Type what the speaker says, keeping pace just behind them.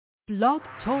Blog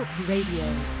Talk Radio.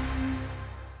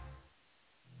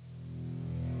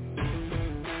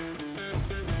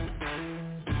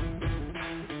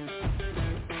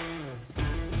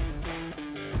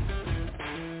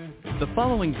 The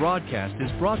following broadcast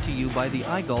is brought to you by the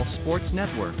iGolf Sports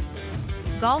Network.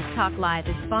 Golf Talk Live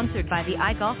is sponsored by the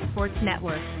iGolf Sports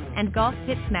Network and Golf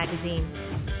Tips Magazine.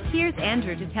 Here's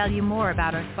Andrew to tell you more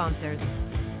about our sponsors.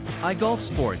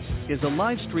 iGolf Sports is a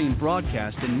live stream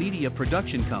broadcast and media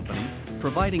production company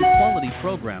providing quality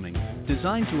programming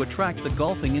designed to attract the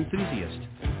golfing enthusiast.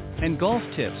 And Golf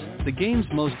Tips, the game's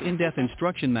most in-depth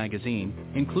instruction magazine,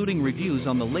 including reviews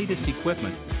on the latest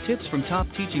equipment, tips from top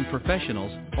teaching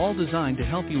professionals, all designed to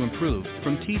help you improve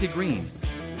from tee to green.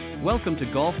 Welcome to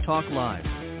Golf Talk Live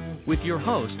with your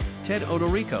host, Ted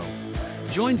Odorico.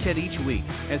 Join Ted each week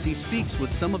as he speaks with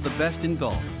some of the best in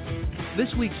golf.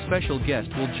 This week's special guest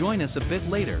will join us a bit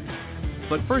later.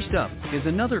 But first up is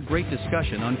another great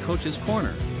discussion on Coach's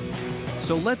Corner.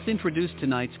 So let's introduce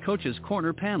tonight's Coach's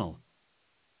Corner panel.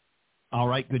 All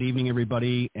right, good evening,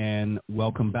 everybody, and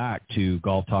welcome back to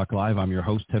Golf Talk Live. I'm your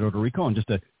host, Ted Odorico, and just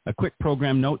a quick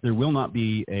program note, there will not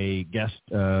be a guest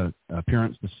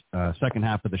appearance this second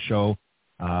half of the show.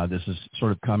 This is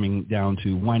sort of coming down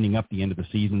to winding up the end of the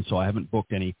season, so I haven't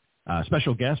booked any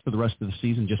special guests for the rest of the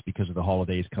season just because of the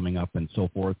holidays coming up and so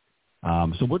forth.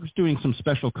 So we're just doing some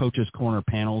special Coach's Corner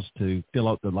panels to fill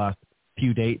out the last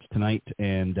few dates tonight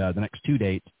and the next two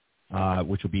dates.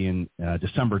 Which will be in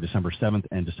December 7th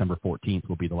and December 14th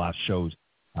will be the last shows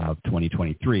of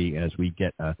 2023 as we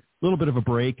get a little bit of a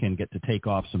break and get to take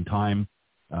off some time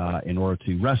in order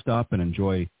to rest up and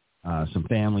enjoy some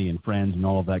family and friends and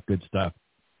all of that good stuff.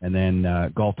 And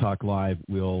then Golf Talk Live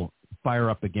will fire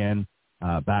up again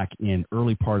back in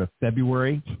early part of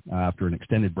February after an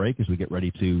extended break as we get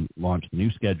ready to launch the new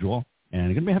schedule. And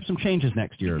we're going to have some changes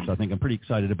next year, so I think I'm pretty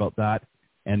excited about that.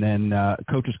 And then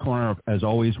Coach's Corner, as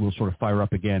always, will sort of fire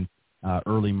up again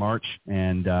early March,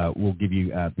 and we'll give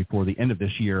you, before the end of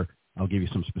this year, I'll give you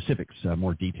some specifics,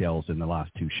 more details in the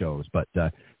last two shows. But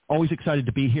always excited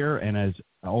to be here, and as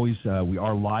always, we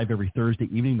are live every Thursday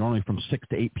evening, normally from 6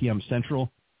 to 8 p.m. Central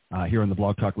here on the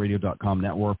blogtalkradio.com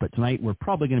network. But tonight we're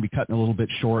probably going to be cutting a little bit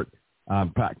short,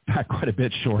 back quite a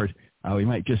bit short. We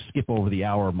might just skip over the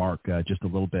hour mark just a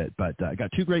little bit. But I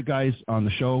got two great guys on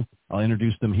the show. I'll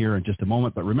introduce them here in just a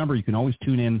moment. But remember, you can always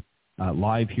tune in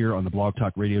live here on the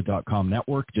blogtalkradio.com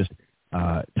network. Just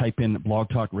type in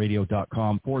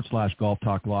blogtalkradio.com/Golf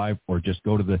Talk Live, or just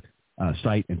go to the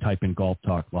site and type in Golf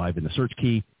Talk Live in the search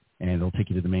key, and it'll take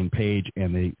you to the main page.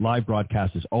 And the live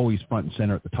broadcast is always front and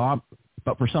center at the top.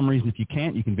 But for some reason, if you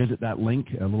can't, you can visit that link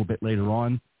a little bit later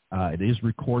on. It is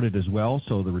recorded as well,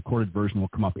 so the recorded version will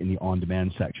come up in the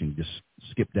on-demand section. You just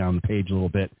skip down the page a little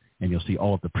bit, and you'll see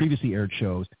all of the previously aired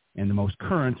shows, and the most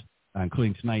current,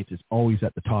 including tonight's, is always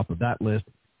at the top of that list.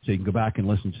 So you can go back and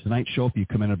listen to tonight's show if you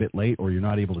come in a bit late or you're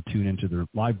not able to tune into the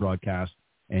live broadcast,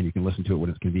 and you can listen to it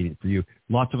when it's convenient for you.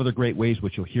 Lots of other great ways,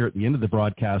 which you'll hear at the end of the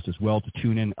broadcast as well, to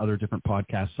tune in other different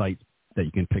podcast sites that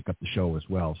you can pick up the show as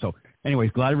well. So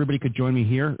anyways, glad everybody could join me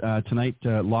here tonight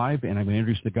live, and I'm going to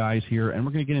introduce the guys here, and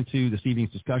we're going to get into this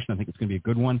evening's discussion. I think it's going to be a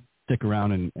good one. Stick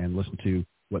around and listen to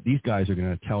what these guys are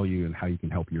going to tell you and how you can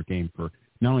help your game for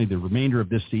not only the remainder of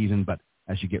this season, but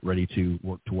as you get ready to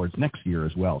work towards next year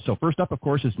as well. So first up, of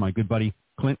course, is my good buddy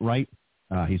Clint Wright.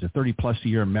 He's a 30-plus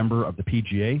year member of the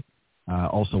PGA,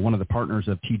 also one of the partners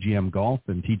of TGM Golf,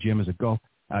 and TGM is a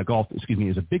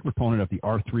is a big proponent of the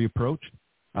R3 approach.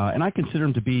 And I consider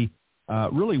him to be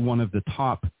really one of the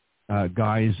top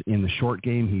guys in the short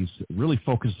game. He's really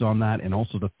focused on that, and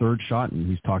also the third shot, and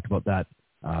he's talked about that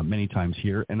many times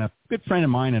here. And a good friend of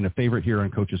mine and a favorite here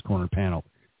on Coach's Corner panel.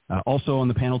 Also on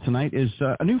the panel tonight is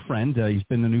a new friend. He's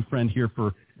been a new friend here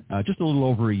for just a little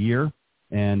over a year,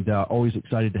 and always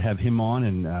excited to have him on,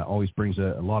 and always brings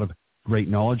a lot of great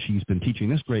knowledge. He's been teaching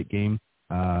this great game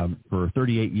for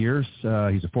 38 years.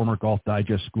 He's a former Golf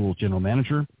Digest School general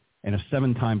manager, and a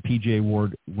 7-time PGA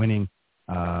Award winner,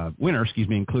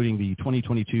 including the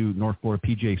 2022 North Florida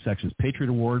PGA Sections Patriot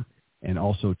Award and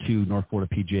also 2 North Florida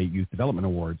PGA Youth Development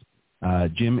Awards.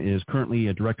 Jim is currently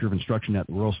a Director of Instruction at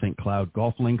the Royal St. Cloud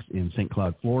Golf Links in St.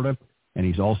 Cloud, Florida, and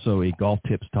he's also a Golf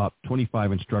Tips Top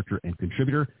 25 instructor and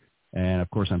contributor. And,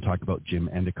 of course, I'm talking about Jim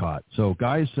Endicott. So,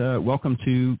 guys, welcome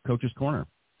to Coach's Corner.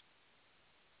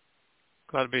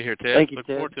 Glad to be here, Ted. Thank you, Look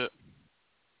Ted. forward to it.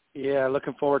 Yeah,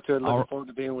 looking forward to it. Looking forward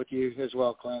to being with you as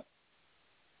well, Clint.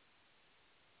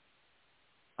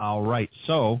 All right.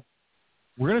 So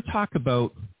we're going to talk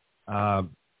about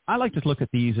I like to look at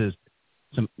these as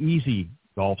some easy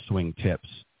golf swing tips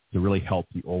to really help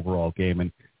the overall game.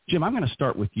 And Jim, I'm going to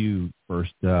start with you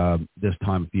first this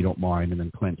time, if you don't mind, and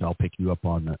then Clint, I'll pick you up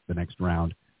on the next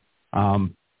round.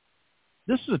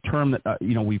 This is a term that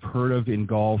we've heard of in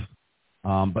golf,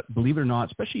 but believe it or not,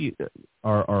 especially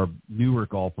our newer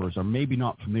golfers are maybe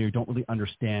not familiar, don't really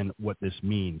understand what this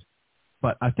means.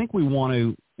 But I think we want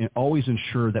to always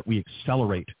ensure that we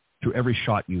accelerate through every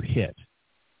shot you hit.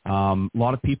 A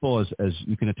lot of people, as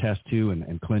you can attest to,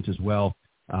 and Clint as well,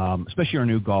 especially our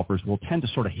new golfers, will tend to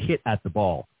sort of hit at the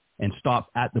ball and stop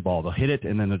at the ball. They'll hit it,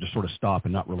 and then they'll just sort of stop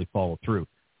and not really follow through.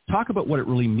 Talk about what it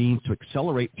really means to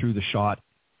accelerate through the shot.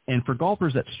 And for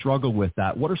golfers that struggle with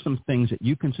that, what are some things that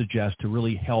you can suggest to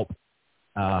really help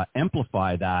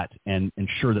amplify that and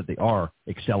ensure that they are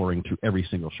accelerating through every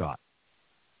single shot?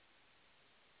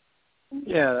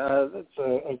 Yeah, that's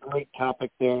a great topic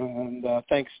there. And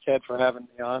thanks, Ted, for having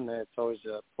me on. It's always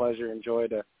a pleasure and joy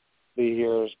to be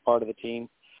here as part of the team.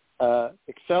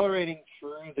 Accelerating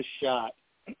through the shot.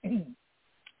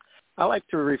 I like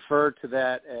to refer to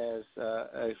that as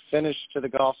a finish to the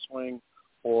golf swing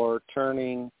or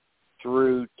turning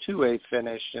through to a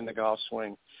finish in the golf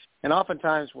swing. And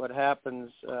oftentimes what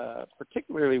happens,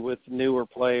 particularly with newer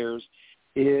players,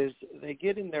 is they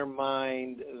get in their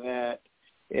mind that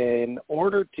in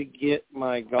order to get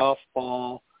my golf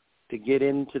ball to get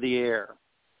into the air,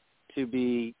 to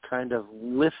be kind of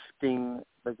lifting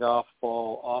the golf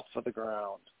ball off of the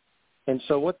ground. And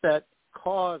so what that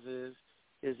causes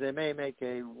is they may make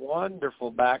a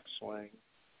wonderful backswing,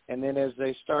 and then as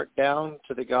they start down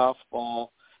to the golf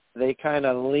ball, they kind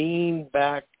of lean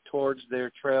back towards their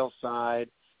trail side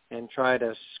and try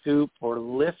to scoop or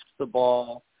lift the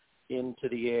ball into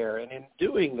the air. And in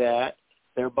doing that,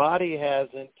 their body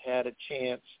hasn't had a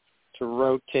chance to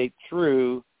rotate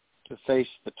through to face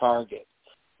the target.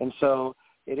 And so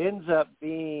it ends up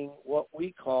being what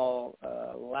we call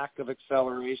lack of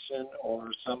acceleration,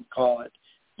 or some call it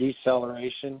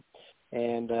deceleration.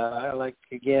 And I like,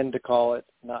 again, to call it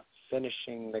not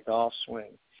finishing the golf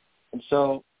swing. And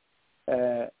so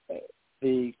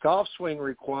the golf swing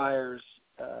requires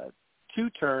two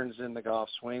turns in the golf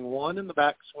swing, one in the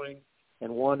backswing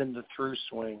and one in the through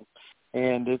swing.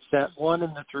 And it's that one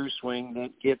in the through swing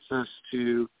that gets us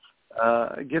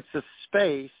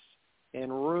space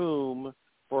and room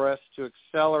for us to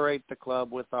accelerate the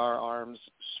club with our arms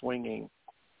swinging.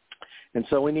 And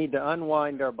so we need to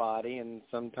unwind our body, and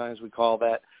sometimes we call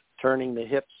that turning the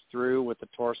hips through with the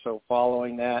torso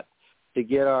following that, to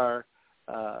get our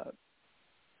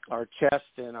chest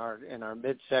and our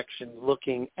midsection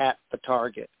looking at the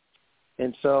target.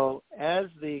 And so as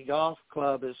the golf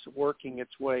club is working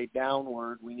its way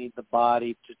downward, we need the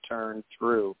body to turn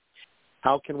through.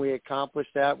 How can we accomplish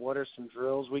that? What are some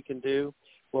drills we can do?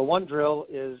 Well, one drill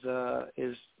is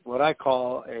what I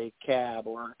call a CAB,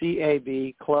 or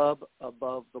CAB, club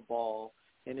above the ball.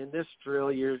 And in this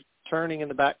drill, you're turning in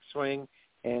the backswing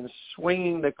and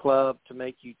swinging the club to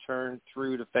make you turn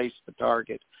through to face the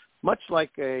target. Much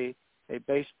like a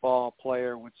baseball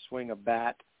player would swing a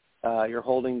bat, you're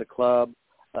holding the club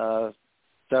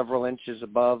several inches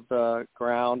above the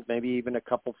ground, maybe even a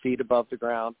couple feet above the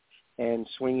ground, and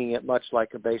swinging it much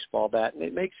like a baseball bat. And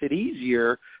it makes it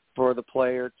easier for the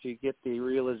player to get the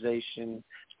realization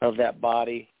of that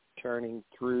body turning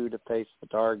through to face the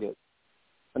target.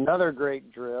 Another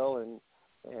great drill,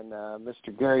 and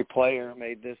Mr. Gary Player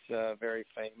made this very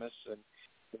famous, and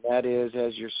that is,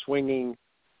 as you're swinging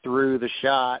through the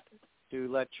shot, to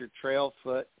let your trail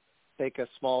foot take a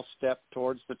small step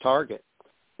towards the target.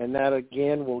 And that,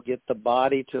 again, will get the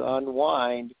body to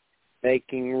unwind,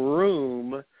 making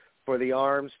room for the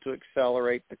arms to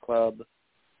accelerate the club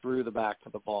through the back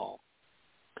of the ball.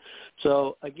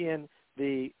 So, again,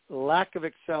 the lack of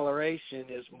acceleration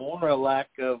is more a lack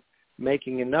of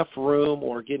making enough room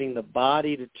or getting the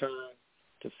body to turn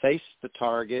to face the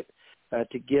target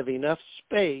to give enough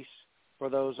space for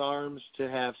those arms to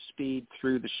have speed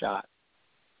through the shot.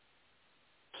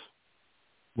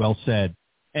 Well said.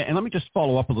 And let me just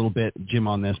follow up a little bit, Jim,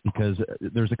 on this, because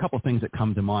there's a couple of things that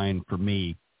come to mind for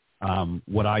me.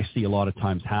 What I see a lot of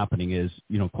times happening is,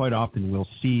 quite often we'll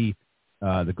see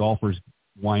the golfers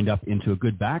wind up into a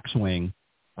good backswing,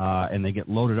 and they get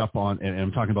loaded up on, and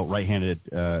I'm talking about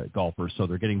right-handed golfers, so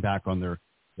they're getting back on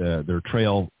their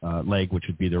trail leg, which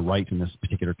would be their right in this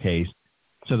particular case.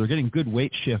 So they're getting good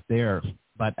weight shift there,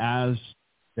 but as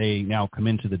they now come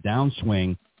into the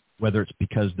downswing, whether it's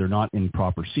because they're not in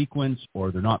proper sequence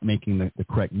or they're not making the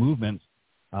correct movements,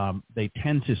 they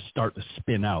tend to start to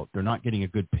spin out. They're not getting a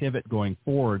good pivot going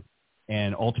forward,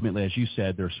 and ultimately, as you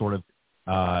said, they're sort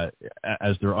of,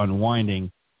 as they're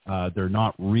unwinding, they're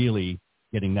not really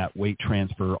getting that weight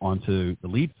transfer onto the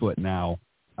lead foot now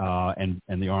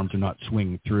and the arms are not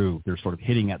swinging through. They're sort of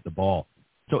hitting at the ball.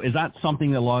 So is that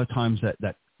something that a lot of times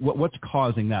what's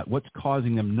causing that? What's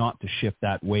causing them not to shift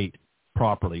that weight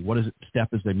properly? What step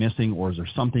is they missing, or is there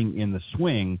something in the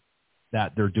swing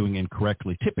that they're doing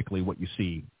incorrectly? Typically what you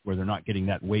see where they're not getting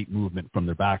that weight movement from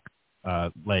their back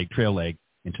trail leg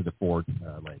into the forward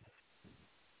leg.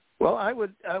 Well, I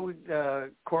would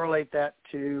correlate that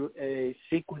to a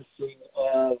sequencing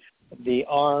of the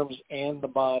arms and the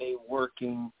body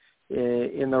working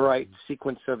in the right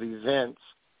sequence of events.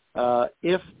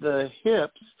 If the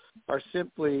hips are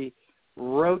simply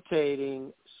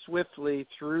rotating swiftly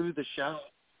through the shot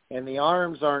and the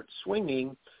arms aren't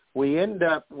swinging, we end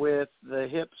up with the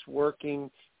hips working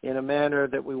in a manner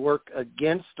that we work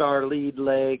against our lead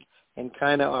leg and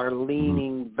kind of are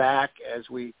leaning back as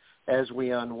we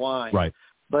unwind. Right.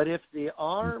 But if the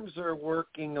arms are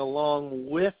working along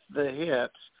with the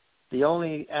hips, the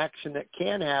only action that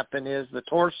can happen is the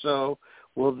torso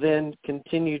will then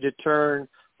continue to turn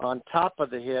on top of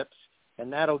the hips,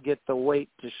 and that'll get the weight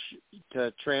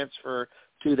to transfer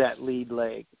to that lead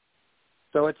leg.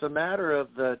 So it's a matter of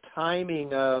the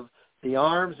timing of the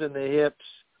arms and the hips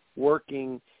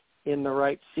working in the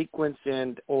right sequence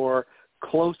or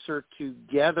closer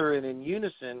together and in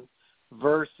unison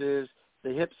versus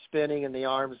the hips spinning and the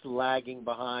arms lagging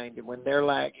behind. And when they're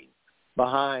lagging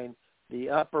behind, the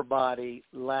upper body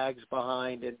lags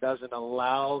behind and doesn't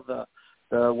allow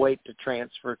the weight to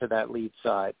transfer to that lead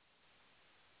side.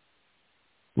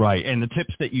 Right, and the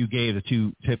tips that you gave, the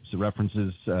two tips, the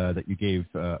references that you gave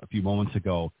a few moments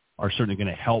ago, are certainly going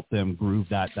to help them groove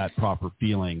that proper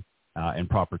feeling and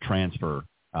proper transfer.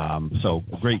 So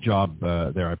great job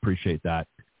there. I appreciate that.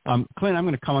 Clint, I'm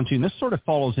going to come on to you, and this sort of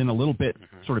follows in a little bit,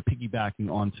 sort of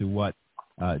piggybacking onto what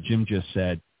Jim just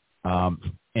said.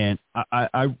 And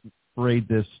I phrase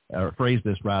this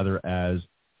as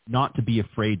not to be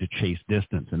afraid to chase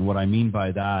distance. And what I mean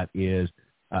by that is,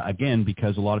 again,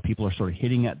 because a lot of people are sort of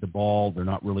hitting at the ball, they're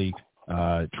not really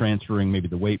transferring maybe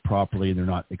the weight properly, they're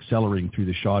not accelerating through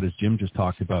the shot, as Jim just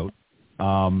talked about.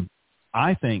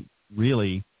 I think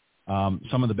really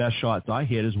some of the best shots I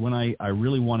hit is when I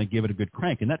really want to give it a good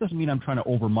crank. And that doesn't mean I'm trying to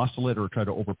over-muscle it or try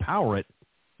to overpower it.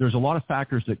 There's a lot of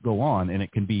factors that go on, and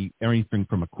it can be everything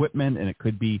from equipment, and it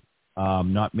could be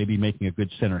not maybe making a good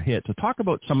center hit. So talk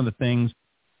about some of the things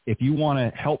if you want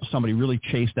to help somebody really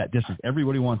chase that distance.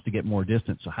 Everybody wants to get more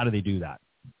distance, so how do they do that?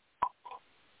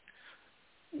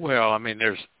 Well, I mean,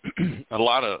 there's a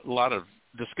lot of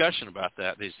discussion about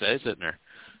that these days, isn't there?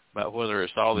 About whether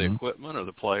it's all the equipment or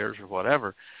the players or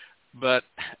whatever. But,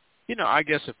 I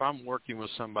guess if I'm working with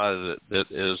somebody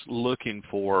that is looking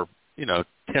for, 10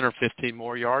 or 15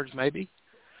 more yards maybe,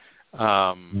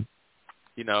 equipment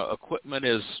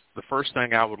is the first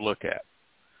thing I would look at.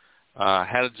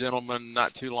 Had a gentleman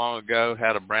not too long ago,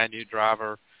 had a brand new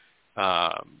driver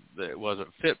that wasn't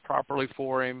fit properly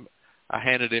for him. I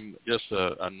handed him just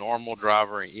a normal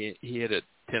driver, and he hit it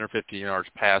 10 or 15 yards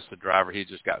past the driver he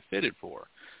just got fitted for.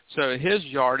 So his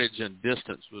yardage and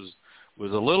distance was a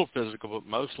little physical, but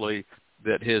mostly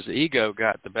that his ego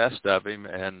got the best of him,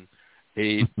 and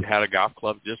he had a golf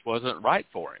club that just wasn't right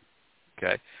for him.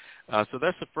 Okay, so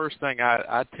that's the first thing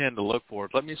I tend to look for.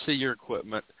 Let me see your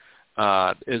equipment.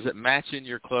 Is it matching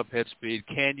your club head speed?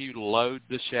 Can you load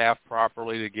the shaft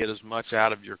properly to get as much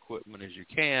out of your equipment as you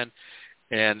can?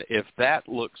 And if that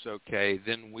looks okay,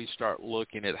 then we start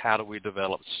looking at how do we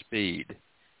develop speed.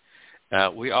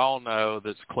 We all know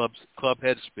that club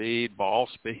head speed, ball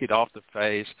speed off the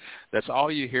face. That's all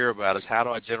you hear about is how do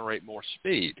I generate more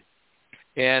speed.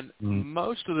 And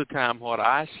most of the time what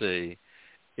I see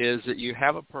is that you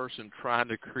have a person trying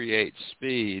to create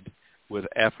speed with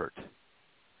effort.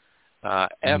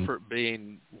 Effort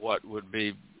being what would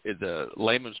be the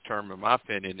layman's term, in my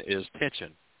opinion, is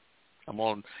tension.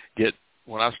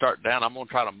 When I start down, I'm going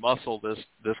to try to muscle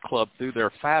this club through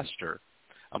there faster.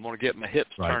 I'm going to get my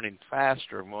hips turning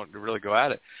faster. I'm going to really go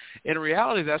at it. In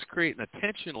reality, that's creating a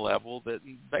tension level that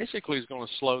basically is going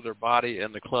to slow their body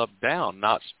and the club down,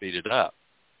 not speed it up.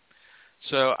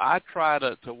 So I try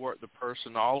to work the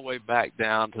person all the way back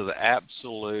down to the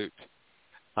absolute,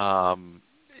 bottom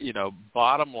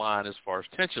line as far as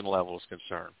tension level is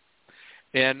concerned.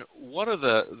 And one of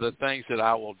the things that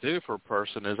I will do for a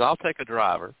person is I'll take a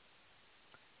driver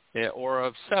or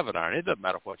a 7-iron. It doesn't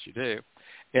matter what you do.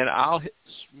 And I'll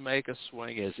make a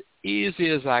swing as easy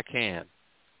as I can.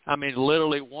 I mean,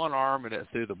 literally one arm and it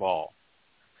through the ball.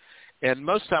 And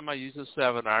most of the time I use a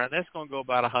 7-iron, and that's going to go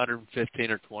about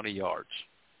 115 or 20 yards.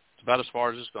 It's about as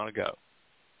far as it's going to go.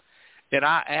 And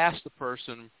I ask the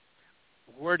person,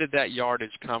 where did that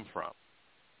yardage come from?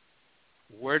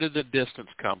 Where did the distance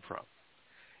come from?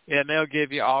 And they'll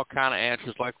give you all kind of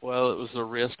answers like, well, it was the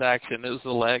wrist action, it was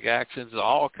the leg actions,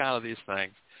 all kind of these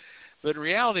things. But in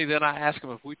reality, then I ask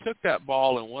them, if we took that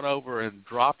ball and went over and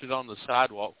dropped it on the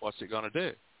sidewalk, what's it going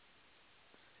to do?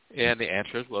 And the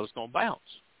answer is, well, it's going to bounce.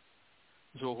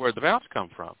 So where'd the bounce come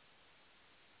from?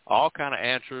 All kind of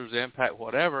answers, impact,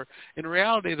 whatever. In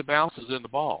reality, the bounce is in the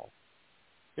ball.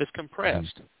 It's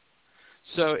compressed.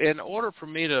 Mm-hmm. So in order for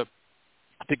me to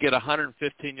get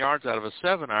 115 yards out of a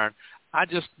 7-iron, I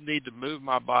just need to move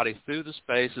my body through the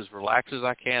space as relaxed as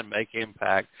I can, make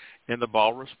impact, and the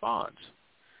ball responds.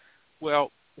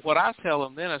 Well, what I tell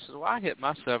them then, I said, well, I hit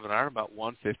my 7-iron about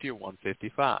 150 or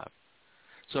 155.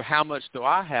 So how much do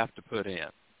I have to put in?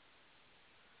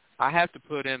 I have to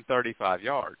put in 35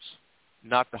 yards,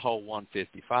 not the whole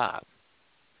 155.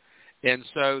 And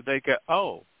so they go,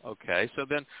 oh, okay. So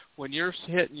then when you're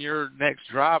hitting your next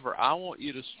driver, I want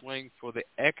you to swing for the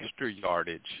extra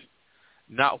yardage,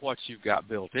 not what you've got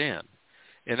built in.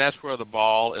 And that's where the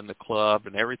ball and the club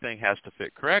and everything has to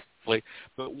fit correctly.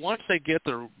 But once they get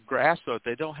the grasp of it,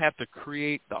 they don't have to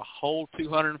create the whole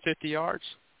 250 yards.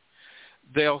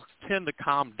 They'll tend to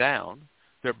calm down.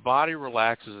 Their body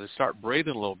relaxes. They start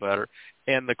breathing a little better,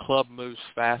 and the club moves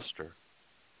faster.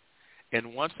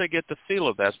 And once they get the feel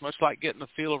of that, it's much like getting the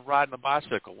feel of riding a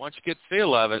bicycle. Once you get the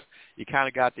feel of it, you kind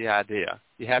of got the idea.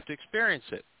 You have to experience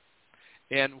it.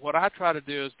 And what I try to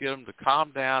do is get them to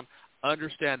calm down,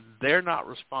 understand they're not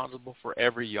responsible for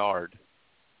every yard.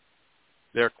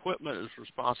 Their equipment is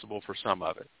responsible for some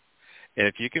of it. And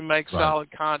if you can make solid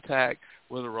contact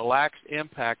with a relaxed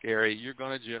impact area, you're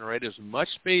going to generate as much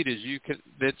speed as you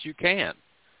can.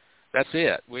 That's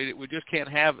it. We just can't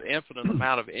have an infinite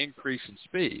amount of increase in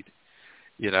speed.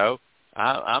 You know,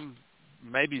 I'm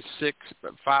maybe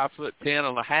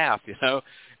 5'10.5", you know,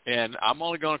 and I'm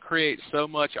only going to create so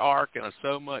much arc and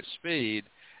so much speed.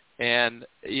 And,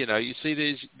 you know, you see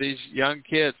these young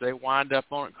kids, they wind up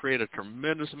on it and create a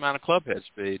tremendous amount of club head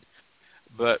speed,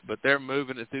 but they're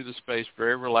moving it through the space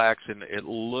very relaxed, and it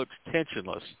looks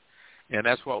tensionless. And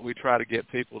that's what we try to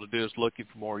get people to do, is looking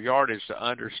for more yardage, to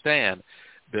understand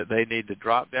that they need to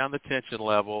drop down the tension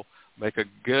level, make a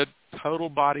good total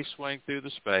body swing through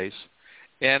the space,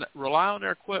 and rely on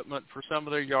their equipment for some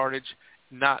of their yardage,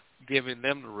 not giving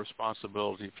them the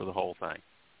responsibility for the whole thing.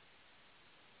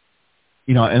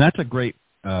 You know, and that's a great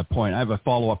point. I have a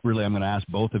follow-up, really, I'm going to ask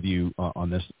both of you on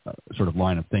this sort of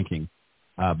line of thinking.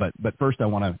 But first I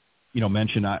want to, you know,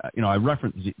 mention, I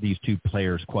reference these two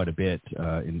players quite a bit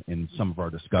in some of our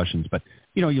discussions. But,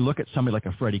 you know, you look at somebody like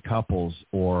a Freddie Couples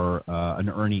or an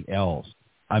Ernie Els.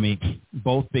 I mean,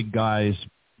 both big guys,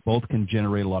 both can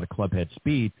generate a lot of club head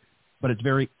speed, but it's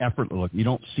very effortless. You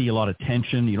don't see a lot of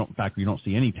tension. In fact, you don't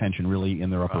see any tension really in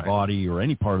their upper body or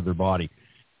any part of their body.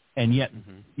 And yet,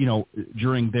 you know,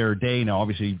 during their day, now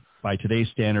obviously by today's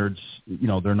standards, you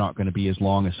know, they're not going to be as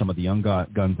long as some of the young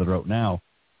guns that are out now,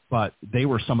 but they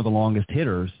were some of the longest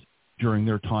hitters during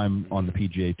their time on the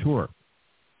PGA Tour.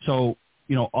 So,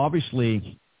 you know,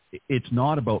 obviously it's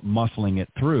not about muscling it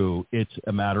through. It's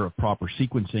a matter of proper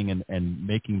sequencing and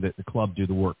making the club do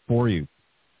the work for you.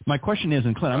 My question is,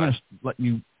 and Clint, I'm going to let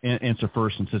you answer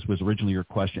first since this was originally your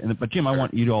question. But Jim, I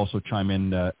want you to also chime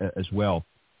in as well.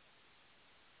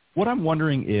 What I'm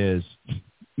wondering is,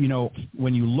 you know,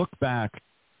 when you look back,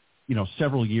 you know,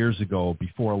 several years ago,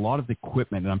 before a lot of the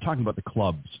equipment, and I'm talking about the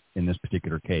clubs in this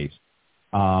particular case,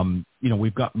 you know,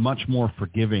 we've got much more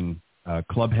forgiving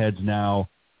club heads now.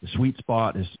 The sweet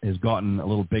spot has gotten a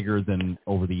little bigger than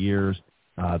over the years.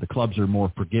 The clubs are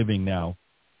more forgiving now.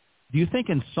 Do you think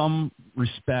in some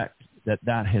respect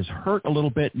that has hurt a little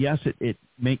bit? Yes, it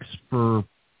makes for,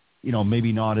 you know,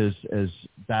 maybe not as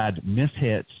bad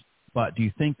mishits, but do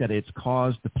you think that it's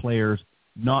caused the players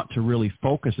not to really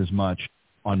focus as much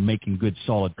on making good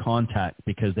solid contact,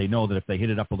 because they know that if they hit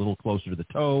it up a little closer to the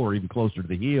toe or even closer to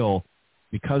the heel,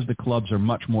 because the clubs are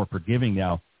much more forgiving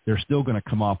now, they're still going to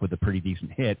come off with a pretty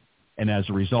decent hit, and as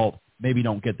a result, maybe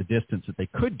don't get the distance that they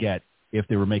could get if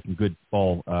they were making good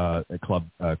ball club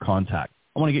contact.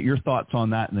 I want to get your thoughts on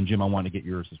that, and then Jim, I want to get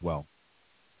yours as well.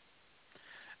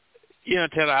 You know,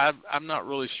 Ted, I'm not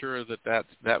really sure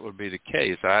that would be the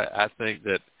case. I think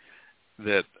that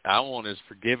I want as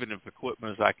forgiving of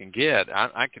equipment as I can get.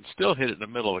 I can still hit it in the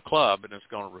middle of the club, and it's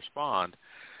going to respond.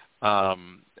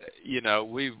 You know,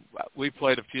 we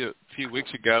played a few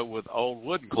weeks ago with old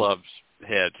wooden clubs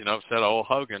heads, you know, set of old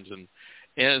Hogans, and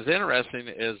it's interesting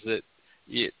is that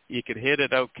you could hit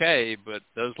it okay, but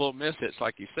those little mishits,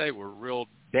 like you say, were real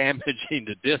damaging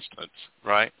to distance,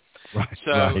 right? Right.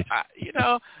 So, right. you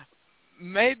know,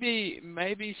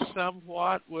 Maybe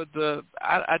somewhat with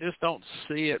I just don't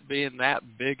see it being that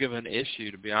big of an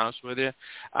issue, to be honest with you.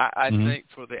 I think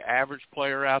for the average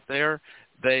player out there,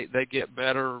 they get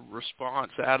better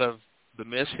response out of the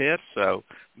miss hit, so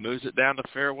moves it down the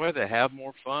fairway. They have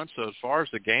more fun. So as far as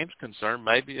the game's concerned,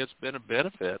 maybe it's been a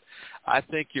benefit. I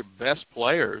think your best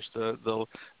players, the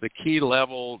key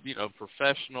level,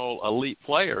 professional elite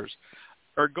players,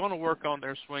 are going to work on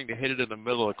their swing to hit it in the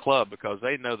middle of the club because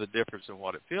they know the difference in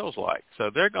what it feels like. So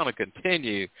they're going to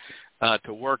continue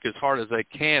to work as hard as they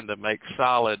can to make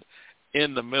solid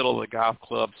in the middle of the golf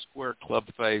club, square club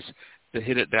face, to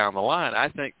hit it down the line. I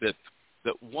think that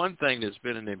one thing that's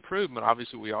been an improvement,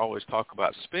 obviously we always talk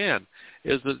about spin,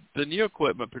 is that the new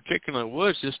equipment, particularly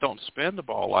woods, just don't spin the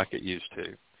ball like it used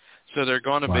to. So they're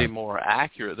going to be more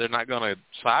accurate. They're not going to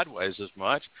sideways as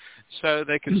much. So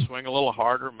they can swing a little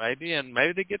harder maybe, and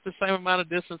maybe they get the same amount of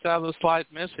distance out of the slight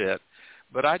miss hit.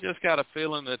 But I just got a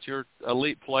feeling that your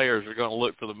elite players are going to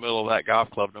look for the middle of that golf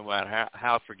club no matter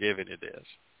how forgiving it is.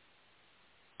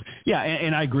 Yeah,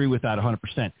 and I agree with that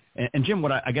 100%. And Jim,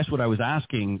 I guess what I was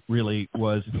asking really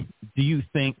was, do you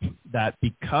think that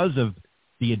because of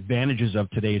the advantages of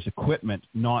today's equipment,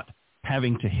 not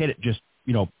having to hit it just,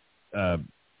 a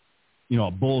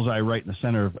bullseye right in the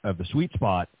center of the sweet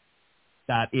spot,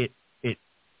 that it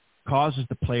causes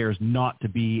the players not to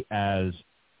be as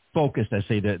focused as,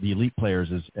 say, the elite players,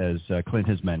 as Clint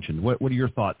has mentioned? What are your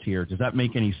thoughts here? Does that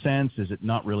make any sense? Is it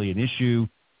not really an issue?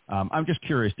 I'm just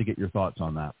curious to get your thoughts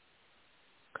on that.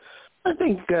 I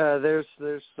think there's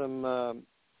some.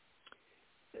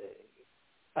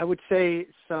 I would say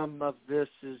some of this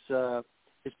is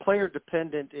player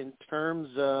dependent in terms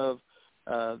of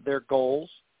their goals,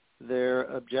 their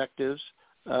objectives,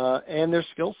 and their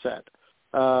skill set.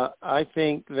 I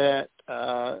think that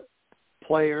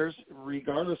players,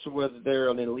 regardless of whether they're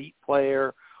an elite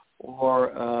player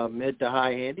or mid to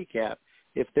high handicap,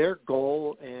 if their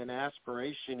goal and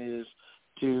aspiration is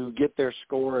to get their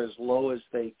score as low as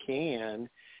they can,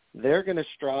 they're going to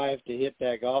strive to hit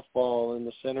that golf ball in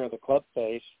the center of the club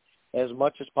face as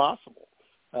much as possible.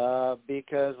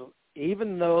 Because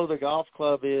even though the golf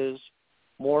club is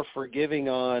more forgiving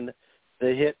on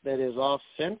the hit that is off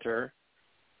center,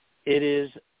 it is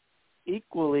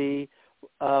equally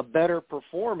better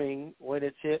performing when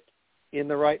it's hit in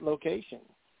the right location.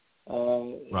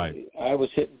 Right. I was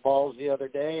hitting balls the other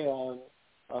day on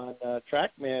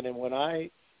TrackMan, and when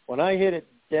I hit it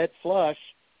dead flush,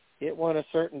 it went a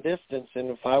certain distance, and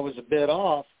if I was a bit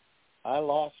off, I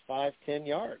lost 5-10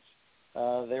 yards.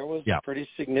 There was a pretty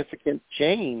significant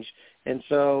change, and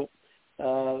so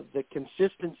the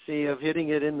consistency of hitting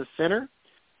it in the center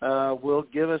will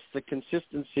give us the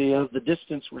consistency of the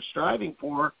distance we're striving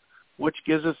for, which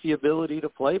gives us the ability to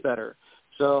play better.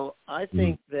 So I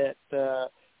think that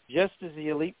just as the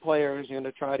elite player is going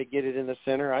to try to get it in the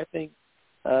center, I think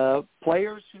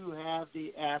players who have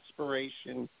the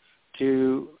aspiration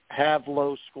to have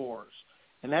low scores,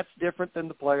 and that's different than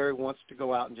the player who wants to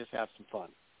go out and just have some fun.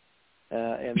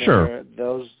 And sure,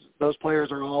 those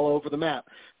players are all over the map.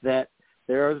 That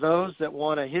there are those that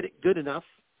want to hit it good enough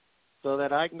so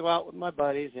that I can go out with my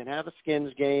buddies and have a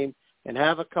skins game and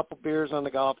have a couple beers on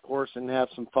the golf course and have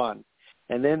some fun.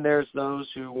 And then there's those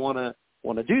who want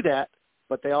to do that,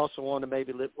 but they also want to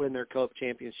maybe win their club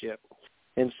championship.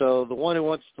 And so the one who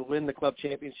wants to win the club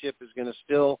championship is going to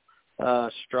still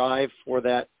strive for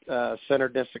that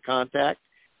centeredness of contact.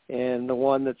 And the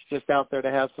one that's just out there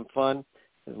to have some fun,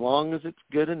 as long as it's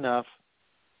good enough,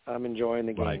 I'm enjoying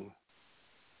the game. Right.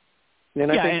 And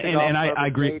I think I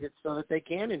agree. Made it so that they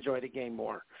can enjoy the game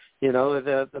more.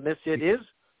 The miss hit is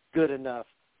good enough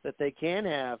that they can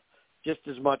have just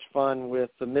as much fun with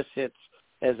the miss hits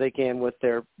as they can with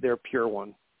their pure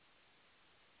one.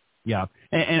 Yeah,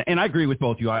 and I agree with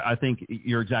both of you. I think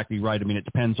you're exactly right. I mean, it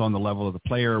depends on the level of the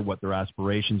player, what their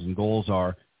aspirations and goals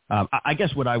are. I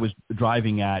guess what I was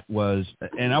driving at was,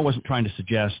 and I wasn't trying to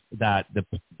suggest that the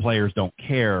players don't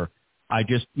care. I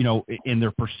just, in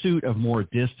their pursuit of more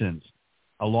distance,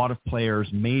 a lot of players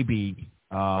maybe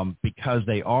because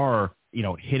they are,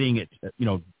 hitting it,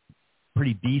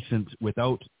 pretty decent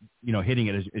without, hitting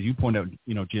it, as you point out,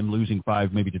 Jim, losing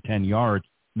 5 maybe to 10 yards,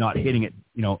 not hitting it,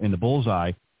 in the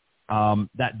bullseye.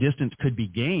 That distance could be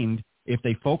gained if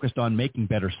they focused on making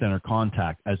better center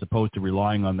contact as opposed to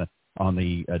relying on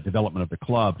the development of the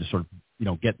club to sort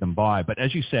of, get them by. But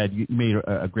as you said, you made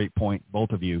a great point, both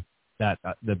of you, that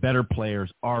the better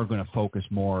players are going to focus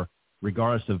more,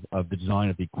 regardless of the design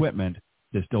of the equipment,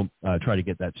 to still try to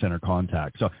get that center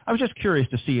contact. So I was just curious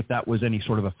to see if that was any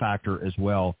sort of a factor as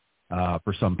well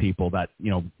for some people that,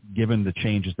 given the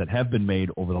changes that have been made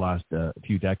over the last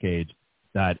few decades,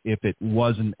 that if it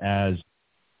wasn't as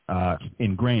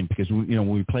ingrained, because when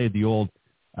we played the old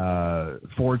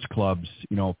Ford's clubs,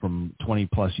 from 20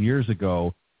 plus years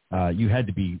ago, you had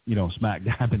to be smack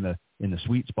dab in the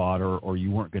sweet spot, or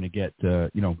you weren't going to get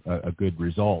a good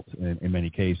result in many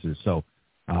cases. So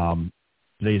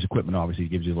today's equipment obviously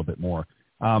gives you a little bit more.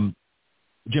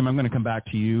 Jim, I'm going to come back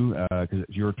to you because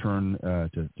it's your turn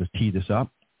to tee this up.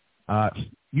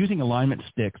 Using alignment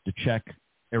sticks to check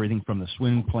everything from the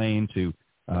swing plane to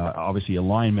obviously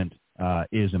alignment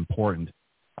is important.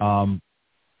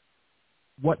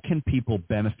 What can people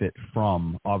benefit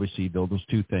from? Obviously, those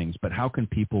two things, but how can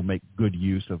people make good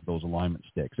use of those alignment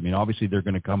sticks? I mean, obviously, they're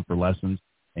going to come for lessons,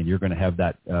 and you're going to have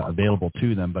that available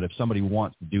to them. But if somebody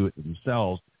wants to do it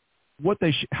themselves,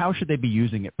 how should they be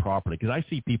using it properly? Because I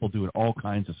see people doing all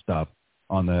kinds of stuff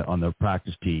on the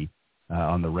practice tee,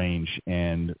 on the range,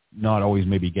 and not always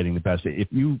maybe getting the best. If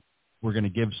you were going to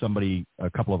give somebody a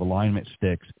couple of alignment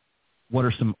sticks, what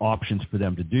are some options for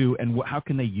them to do, and how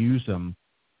can they use them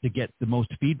to get the most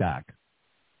feedback?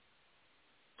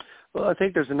 Well, I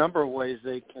think there's a number of ways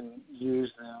they can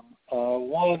use them.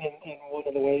 One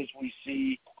of the ways we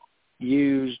see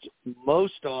used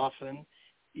most often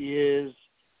is,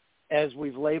 as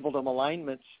we've labeled them,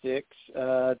 alignment sticks,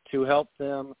 to help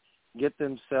them get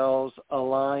themselves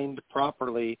aligned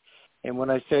properly. And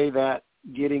when I say that,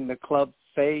 getting the club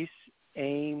face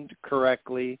aimed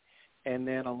correctly and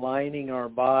then aligning our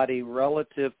body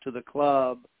relative to the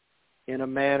club in a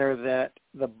manner that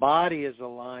the body is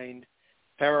aligned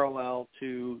parallel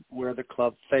to where the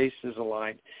club face is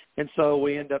aligned. And so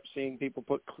we end up seeing people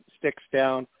put sticks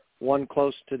down, one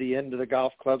close to the end of the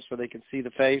golf club so they can see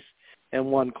the face, and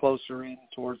one closer in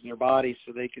towards their body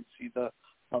so they can see the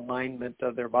alignment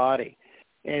of their body.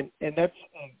 And that's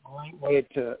a great way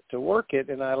to work it.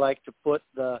 And I like to put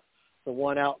the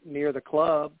one out near the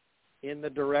club in the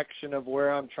direction of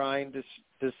where I'm trying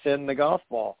to send the golf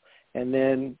ball. And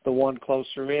then the one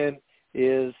closer in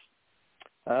is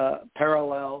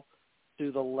parallel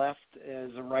to the left as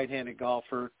a right-handed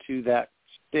golfer to that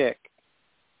stick.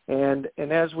 And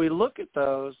as we look at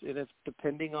those, and it's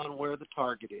depending on where the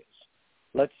target is.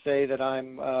 Let's say that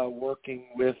I'm working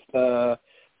with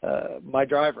my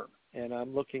driver, and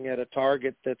I'm looking at a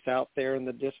target that's out there in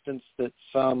the distance that's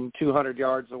some 200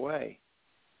 yards away.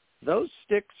 Those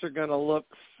sticks are going to look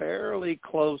fairly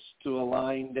close to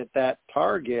aligned at that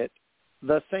target,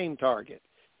 the same target.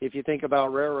 If you think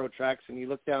about railroad tracks and you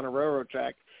look down a railroad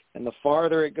track, and the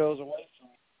farther it goes away from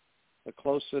it, the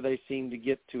closer they seem to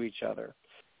get to each other.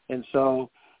 And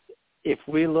so if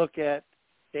we look at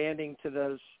standing to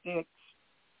those sticks,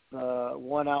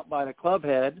 one out by the club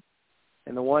head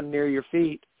and the one near your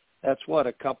feet, that's what,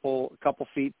 a couple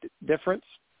feet difference?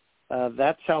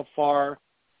 That's how far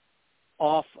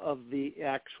off of the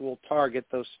actual target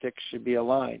those sticks should be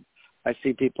aligned. I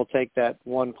see people take that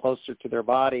one closer to their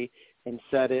body and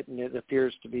set it, and it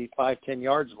appears to be 5-10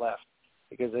 yards left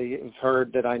because they've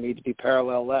heard that I need to be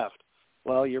parallel left.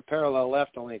 Well, you're parallel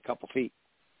left only a couple feet.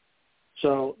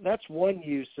 So that's one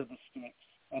use of the sticks.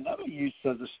 Another use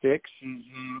of the sticks is,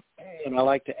 and I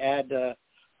like to add a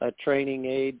training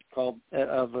aid called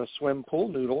of a swim pool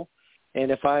noodle. And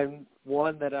if I'm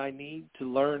one that I need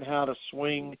to learn how to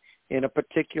swing in a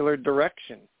particular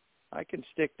direction, I can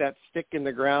stick that stick in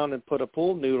the ground and put a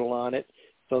pool noodle on it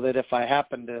so that if I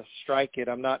happen to strike it,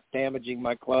 I'm not damaging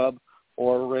my club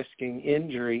or risking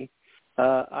injury.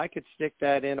 I could stick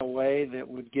that in a way that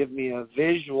would give me a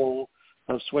visual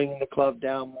of swinging the club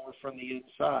down more from the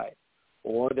inside.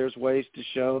 Or there's ways to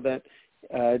show that,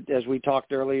 as we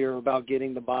talked earlier about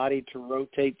getting the body to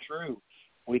rotate through,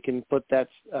 we can put that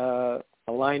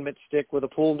alignment stick with a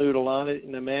pool noodle on it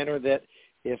in a manner that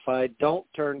if I don't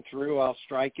turn through, I'll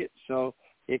strike it, so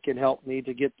it can help me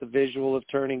to get the visual of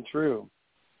turning through.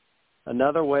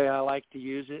 Another way I like to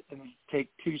use it is take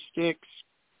two sticks,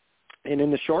 and in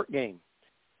the short game,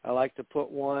 I like to put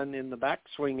one in the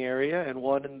backswing area and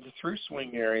one in the through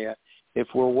swing area. If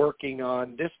we're working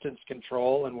on distance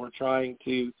control and we're trying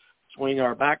to swing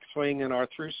our backswing and our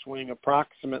through swing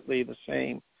approximately the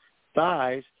same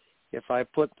size, if I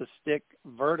put the stick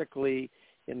vertically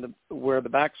in where the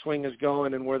backswing is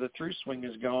going and where the through swing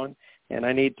is going, and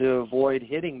I need to avoid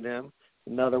hitting them,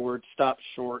 in other words, stop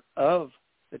short of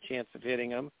the chance of hitting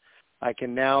them, I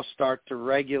can now start to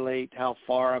regulate how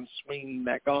far I'm swinging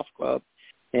that golf club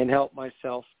and help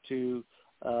myself to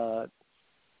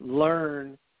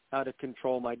learn how to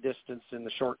control my distance in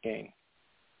the short game.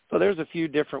 So there's a few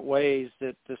different ways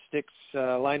that the sticks,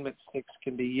 alignment sticks,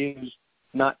 can be used,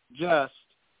 not just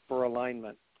for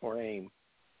alignment or aim.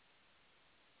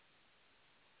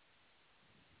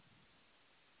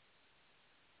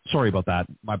 Sorry about that.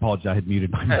 My apologies. I had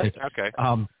muted my mic. Okay.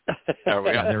 There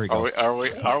we go. Are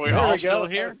we all still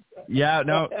here? Yeah.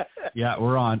 No. Yeah,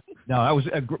 we're on. No, that was.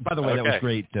 By the way, that was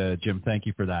Okay. great, Jim. Thank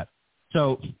you for that.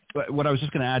 So, what I was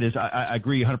just going to add is I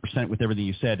agree 100% with everything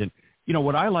you said, and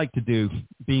what I like to do,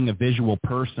 being a visual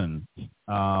person,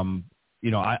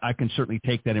 I can certainly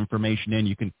take that information in.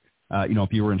 You can,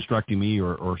 if you were instructing me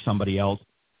or somebody else.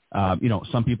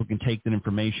 Some people can take that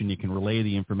information, you can relay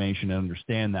the information and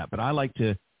understand that. But I like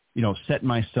to, set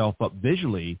myself up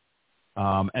visually,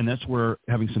 and that's where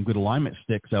having some good alignment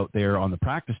sticks out there on the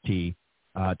practice tee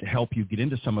to help you get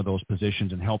into some of those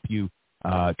positions and help you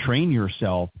train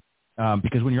yourself.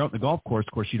 Because when you're out in the golf course,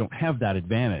 of course, you don't have that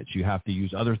advantage. You have to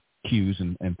use other cues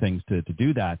and things to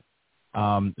do that.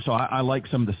 So I like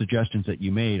some of the suggestions that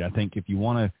you made. I think if you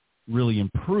want to really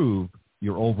improve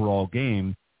your overall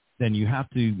game, then you have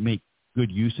to make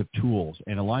good use of tools.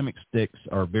 And alignment sticks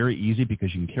are very easy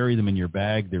because you can carry them in your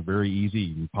bag. They're very easy.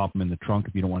 You can pop them in the trunk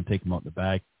if you don't want to take them out in the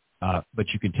bag. But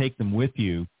you can take them with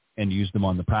you and use them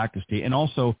on the practice tee. And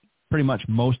also, pretty much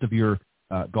most of your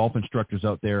golf instructors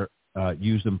out there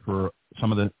use them for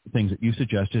some of the things that you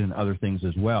suggested and other things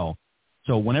as well.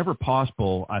 So whenever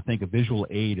possible, I think a visual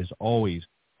aid is always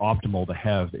optimal to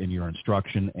have in your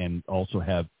instruction and also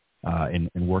have in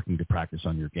working to practice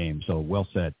on your game. So well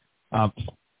said.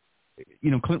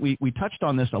 Clint, we touched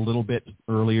on this a little bit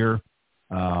earlier.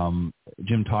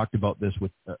 Jim talked about this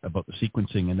about the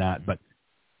sequencing and that, but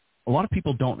a lot of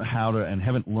people don't know how to and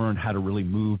haven't learned how to really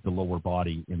move the lower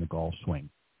body in the golf swing.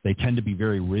 They tend to be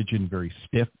very rigid, very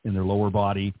stiff in their lower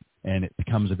body, and it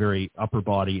becomes a very upper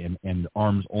body and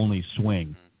arms only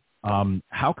swing.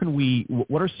 How can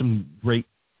what are some great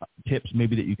tips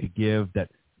maybe that you could give that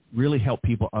really help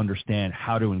people understand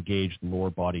how to engage the lower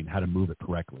body and how to move it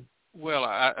correctly? Well,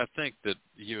 I think that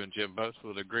you and Jim both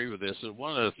would agree with this. And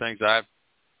one of the things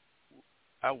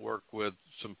I work with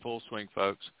some full swing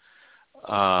folks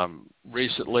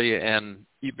recently, and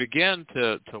you begin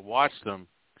to watch them,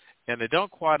 and they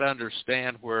don't quite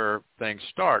understand where things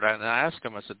start. And I ask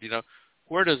them, I said,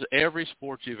 where does every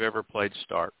sport you've ever played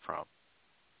start from?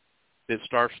 It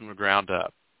starts from the ground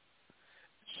up.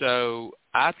 So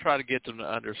I try to get them to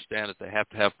understand that they have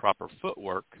to have proper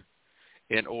footwork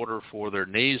in order for their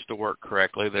knees to work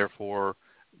correctly, therefore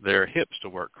their hips to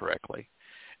work correctly.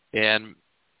 And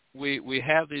we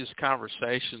have these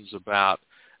conversations about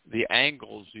the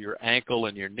angles your ankle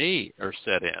and your knee are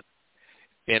set in.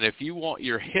 And if you want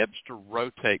your hips to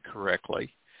rotate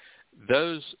correctly,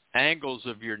 those angles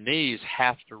of your knees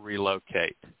have to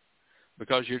relocate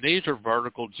because your knees are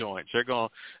vertical joints. They're going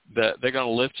to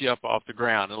lift you up off the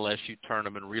ground unless you turn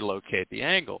them and relocate the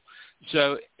angle.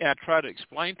 So I try to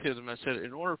explain to them, I said,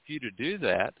 in order for you to do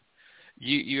that,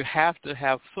 you have to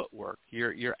have footwork.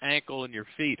 Your ankle and your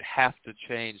feet have to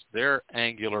change their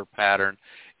angular pattern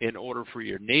in order for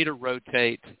your knee to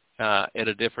rotate at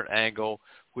a different angle,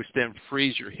 which then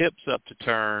frees your hips up to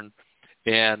turn,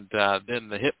 and then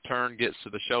the hip turn gets to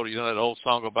the shoulder. You know that old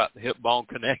song about the hip bone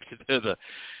connected to the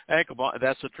ankle bone?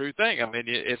 That's a true thing. I mean,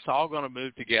 it's all going to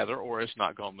move together or it's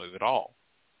not going to move at all.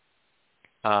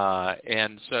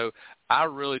 And so I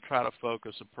really try to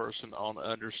focus a person on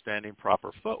understanding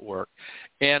proper footwork.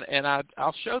 And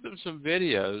I'll show them some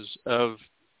videos of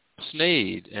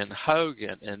Snead and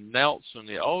Hogan and Nelson,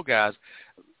 the old guys,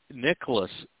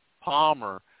 Nicholas,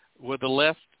 Palmer, with the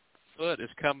left foot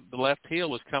the left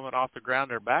heel is coming off the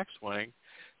ground, their backswing,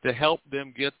 to help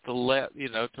them get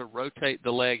to rotate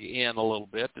the leg in a little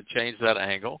bit to change that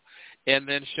angle, and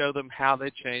then show them how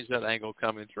they change that angle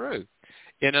coming through.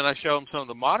 And then I show them some of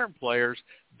the modern players.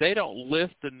 They don't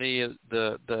lift the knee,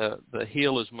 the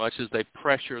heel as much as they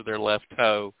pressure their left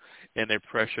toe and they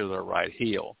pressure their right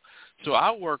heel. So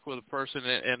I work with a person,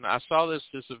 and I saw this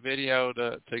a video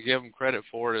to give them credit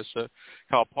for it. It's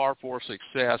called Par 4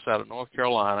 Success out of North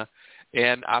Carolina.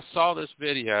 And I saw this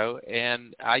video,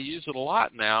 and I use it a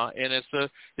lot now, and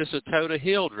it's a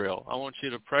toe-to-heel drill. I want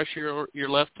you to pressure your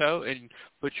left toe and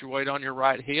put your weight on your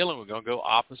right heel, and we're going to go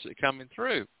opposite coming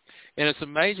through. And it's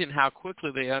amazing how quickly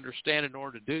they understand in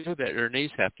order to do that, their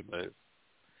knees have to move.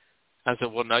 I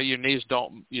said, well, no, your knees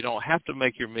don't. You don't have to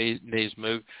make your knees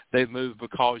move. They move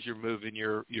because you're moving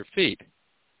your feet.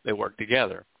 They work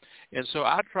together. And so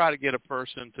I try to get a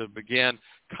person to begin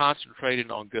concentrating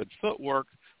on good footwork,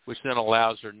 which then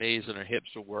allows their knees and their hips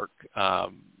to work, I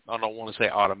don't want to say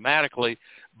automatically,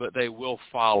 but they will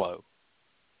follow.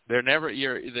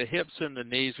 The hips and the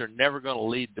knees are never going to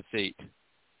lead the feet,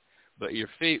 but your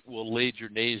feet will lead your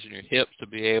knees and your hips to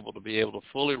be able to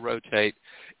fully rotate.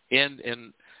 And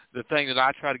the thing that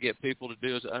I try to get people to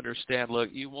do is understand, look,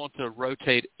 you want to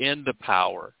rotate into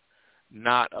power,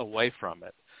 not away from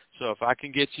it. So if I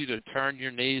can get you to turn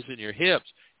your knees and your hips,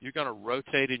 you're going to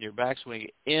rotate in your backswing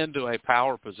into a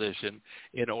power position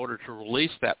in order to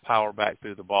release that power back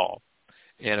through the ball.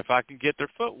 And if I can get their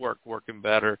footwork working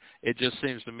better, it just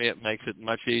seems to me it makes it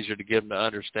much easier to get them to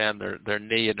understand their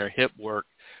knee and their hip work,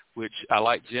 which I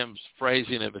like Jim's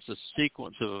phrasing of it's a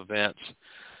sequence of events,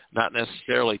 not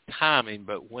necessarily timing,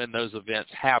 but when those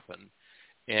events happen.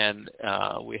 And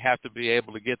we have to be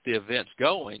able to get the events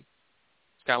going.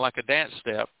 It's kind of like a dance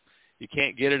step. You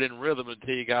can't get it in rhythm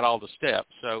until you got all the steps.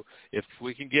 So if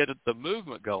we can get the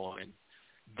movement going,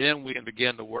 then we can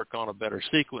begin to work on a better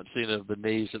sequencing of the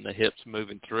knees and the hips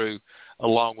moving through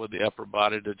along with the upper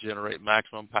body to generate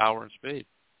maximum power and speed.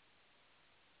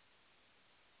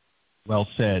 Well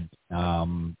said,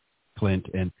 Clint.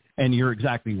 And you're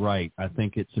exactly right. I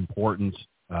think it's important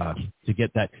to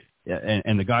get that.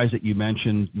 And the guys that you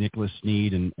mentioned, Nicholas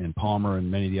Snead and Palmer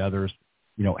and many of the others,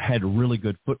 had really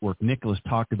good footwork. Nicholas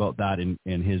talked about that in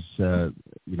his,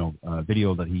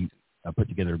 video that he put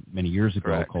together many years ago.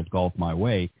 Correct. Called Golf My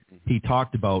Way. He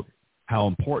talked about how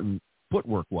important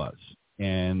footwork was,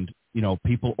 and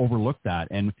people overlook that.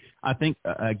 And I think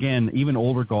again, even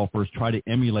older golfers try to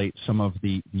emulate some of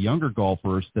the younger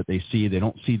golfers that they see. They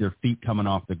don't see their feet coming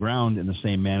off the ground in the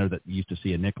same manner that you used to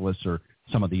see a Nicholas or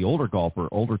some of the older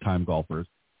time golfers.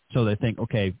 So they think,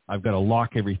 okay, I've got to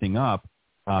lock everything up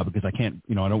because I can't,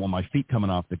 I don't want my feet coming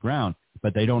off the ground.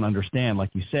 But they don't understand,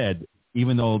 like you said,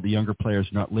 even though the younger players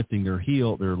are not lifting their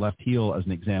left heel as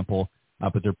an example,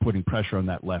 but they're putting pressure on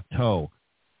that left toe.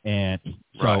 And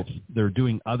so they're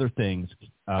doing other things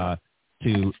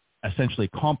to essentially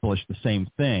accomplish the same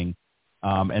thing,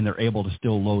 and they're able to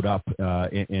still load up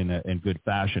in good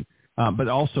fashion. But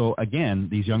also, again,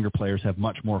 these younger players have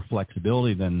much more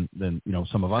flexibility than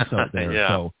some of us out there. Yeah.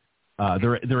 So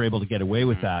they're able to get away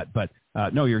with that. But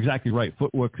no, you're exactly right.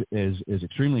 Footwork is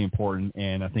extremely important,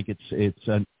 and I think it's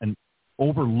an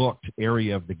overlooked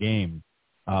area of the game.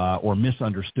 Or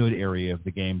misunderstood area of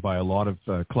the game by a lot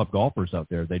of club golfers out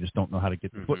there. They just don't know how to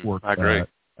get the footwork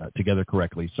together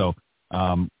correctly. So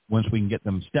once we can get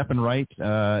them stepping right,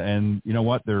 and you know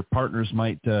what, their partners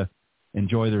might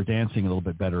enjoy their dancing a little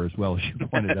bit better as well, as you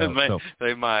pointed out.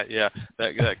 They might, yeah.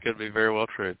 That could be very well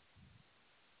true.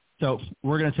 So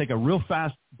we're going to take a real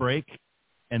fast break,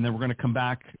 and then we're going to come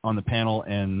back on the panel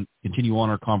and continue on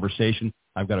our conversation.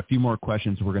 I've got a few more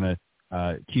questions. We're going to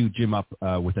cue Jim up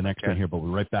with the next one here, but we'll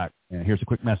be right back. Here's a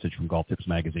quick message from Golf Tips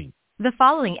Magazine. The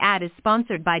following ad is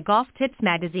sponsored by Golf Tips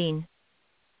Magazine.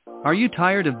 Are you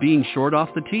tired of being short off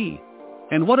the tee?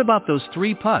 And what about those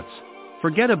 3 putts?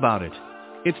 Forget about it.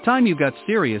 It's time you got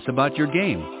serious about your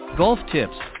game. Golf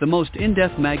Tips, the most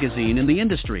in-depth magazine in the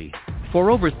industry. For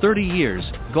over 30 years,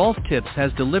 Golf Tips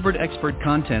has delivered expert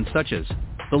content such as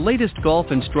the latest golf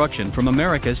instruction from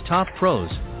America's top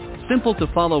pros, simple to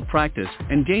follow practice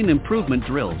and game improvement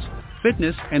drills,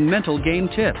 fitness and mental game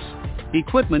tips,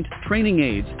 equipment, training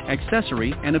aids,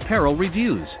 accessory and apparel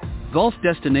reviews, golf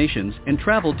destinations and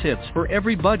travel tips for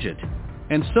every budget,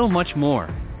 and so much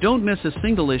more. Don't miss a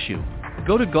single issue.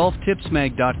 Go to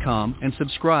golftipsmag.com and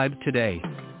subscribe today.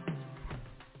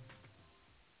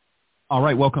 All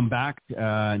right, welcome back.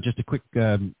 Just a quick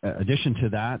addition to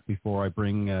that before I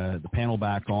bring the panel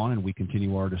back on and we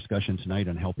continue our discussion tonight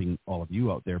on helping all of you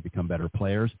out there become better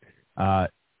players.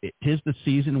 It is the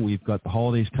season. We've got the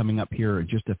holidays coming up here in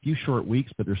just a few short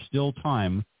weeks, but there's still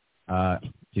time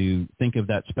to think of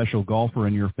that special golfer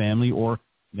in your family or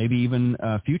maybe even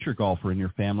a future golfer in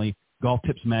your family. Golf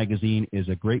Tips Magazine is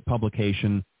a great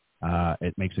publication.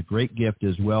 It makes a great gift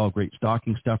as well, a great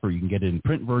stocking stuffer. You can get it in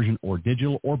print version or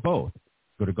digital or both.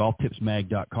 Go to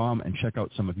golftipsmag.com and check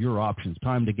out some of your options.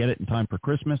 Time to get it in time for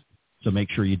Christmas, so make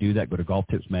sure you do that. Go to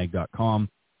golftipsmag.com.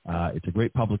 It's a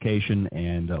great publication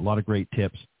and a lot of great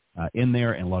tips in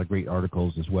there and a lot of great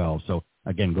articles as well. So,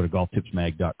 again, go to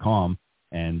golftipsmag.com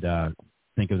and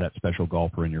think of that special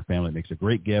golfer in your family. It makes a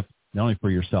great gift, not only for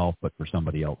yourself but for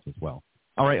somebody else as well.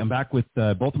 All right, I'm back with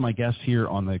both of my guests here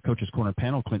on the Coach's Corner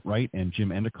panel, Clint Wright and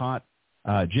Jim Endicott.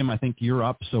 Jim, I think you're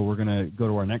up, so we're going to go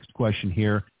to our next question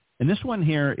here. And this one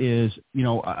here is,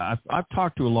 I've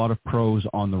talked to a lot of pros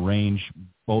on the range,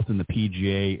 both in the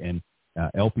PGA and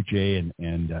LPGA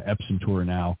and Epson Tour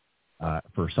now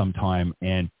for some time.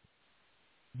 And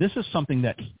this is something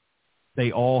that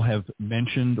they all have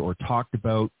mentioned or talked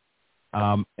about,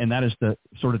 and that is to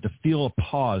feel a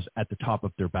pause at the top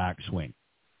of their backswing.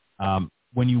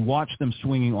 When you watch them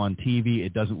swinging on TV,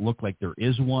 it doesn't look like there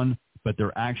is one, but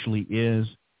there actually is.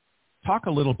 Talk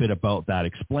a little bit about that.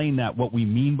 Explain that, what we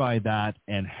mean by that,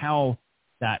 and how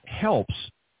that helps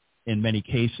in many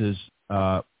cases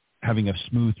having a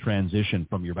smooth transition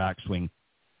from your backswing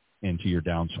into your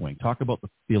downswing. Talk about the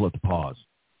feel at the pause.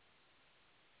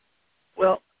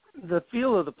 Well, the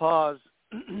feel of the pause,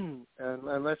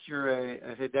 unless you're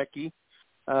a Hideki,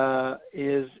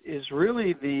 is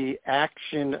really the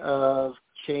action of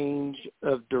change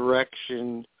of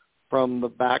direction from the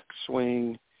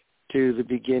backswing to the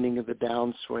beginning of the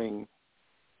downswing.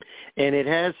 And it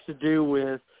has to do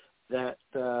with that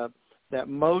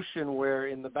motion where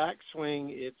in the backswing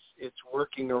it's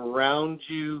working around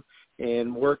you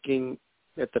and working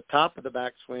at the top of the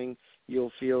backswing.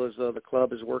 You'll feel as though the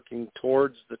club is working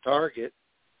towards the target.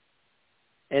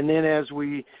 And then as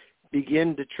we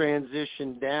begin to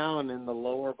transition down and the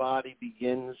lower body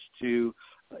begins to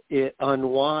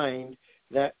unwind,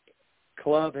 that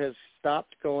club has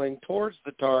stopped going towards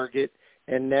the target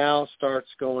and now starts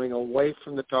going away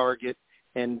from the target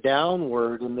and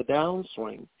downward in the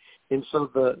downswing. And so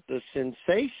the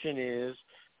sensation is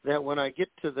that when I get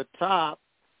to the top,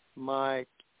 my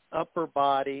upper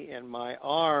body and my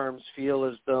arms feel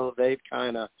as though they've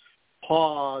kind of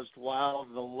paused while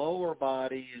the lower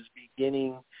body is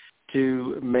beginning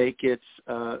to make its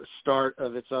start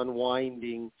of its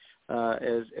unwinding,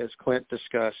 as Clint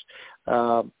discussed.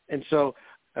 And so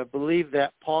I believe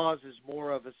that pause is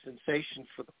more of a sensation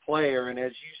for the player. And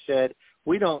as you said,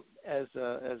 we don't, as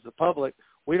the public,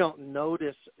 we don't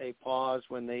notice a pause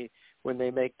when they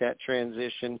make that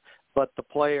transition, but the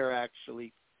player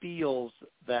actually feels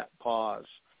that pause.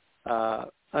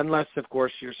 Unless, of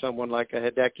course, you're someone like a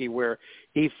Hideki where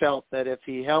he felt that if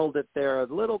he held it there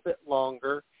a little bit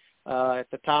longer at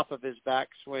the top of his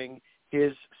backswing,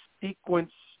 his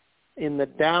sequence in the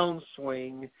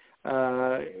downswing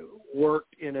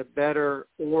worked in a better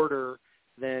order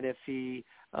than if he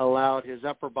allowed his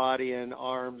upper body and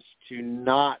arms to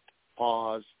not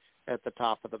pause at the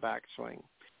top of the backswing.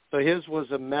 So his was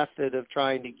a method of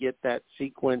trying to get that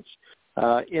sequence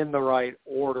in the right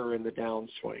order in the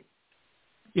downswing.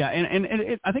 Yeah,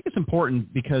 and I think it's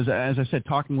important because, as I said,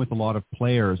 talking with a lot of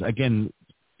players, again,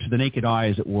 to the naked eye,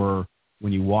 as it were,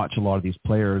 when you watch a lot of these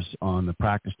players on the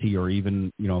practice tee or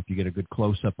even, if you get a good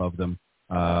close-up of them,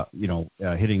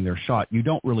 hitting their shot, you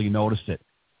don't really notice it.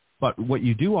 But what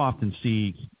you do often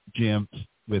see, Jim,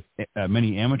 with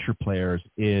many amateur players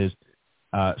is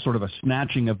sort of a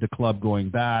snatching of the club going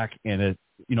back and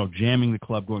jamming the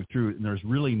club going through. And there's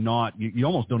really not, you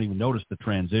almost don't even notice the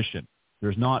transition.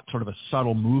 There's not sort of a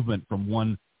subtle movement from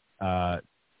one,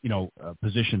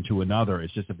 position to another.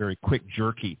 It's just a very quick,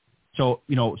 jerky. So,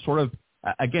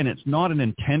 again, it's not an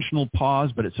intentional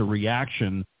pause, but it's a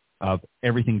reaction of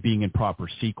everything being in proper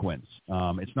sequence.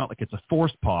 It's not like it's a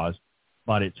forced pause,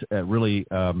 but it's really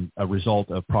a result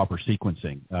of proper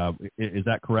sequencing. Is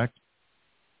that correct?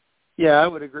 Yeah, I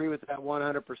would agree with that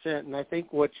 100%. And I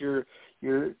think what you're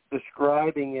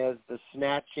describing as the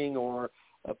snatching or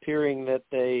appearing that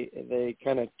they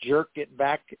kind of jerk it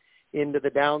back into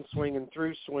the downswing and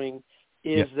through swing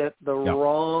is that the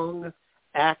wrong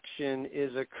action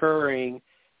is occurring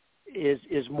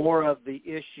is more of the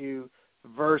issue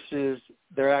versus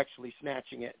they're actually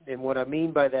snatching it. And what I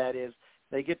mean by that is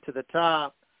they get to the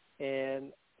top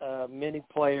and many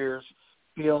players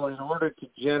feel in order to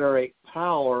generate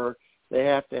power, they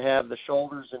have to have the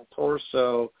shoulders and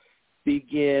torso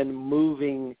begin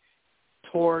moving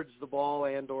towards the ball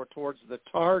and or towards the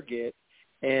target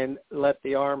and let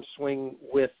the arm swing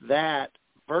with that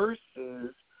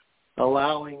versus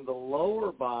allowing the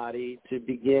lower body to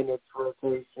begin its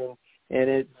rotation. And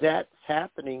as that's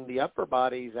happening, the upper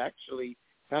body is actually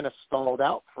kind of stalled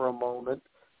out for a moment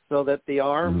so that the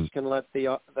arms can let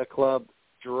the club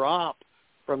drop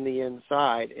from the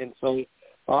inside. And so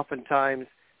oftentimes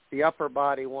the upper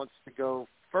body wants to go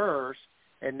first,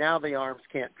 and now the arms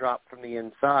can't drop from the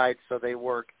inside, so they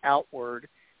work outward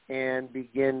and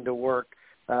begin to work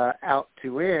out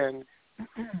to in,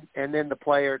 and then the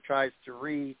player tries to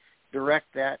redirect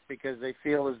that because they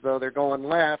feel as though they're going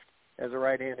left as a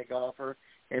right-handed golfer,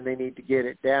 and they need to get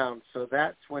it down. So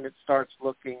that's when it starts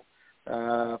looking,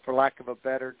 for lack of a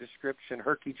better description,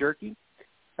 herky-jerky.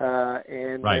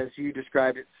 And as you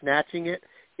described it, snatching it,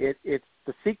 it's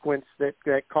the sequence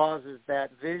that causes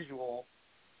that visual.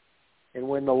 And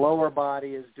when the lower body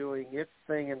is doing its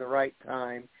thing in the right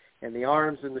time and the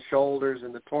arms and the shoulders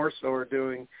and the torso are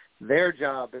doing their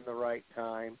job in the right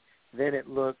time, then it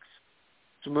looks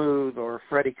smooth or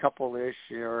Freddie Couple-ish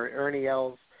or Ernie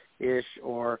Els-ish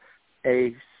or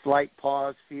a slight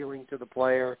pause feeling to the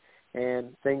player,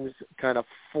 and things kind of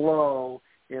flow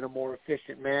in a more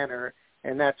efficient manner.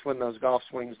 And that's when those golf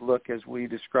swings look, as we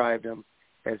described them,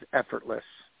 as effortless.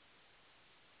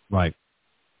 Right.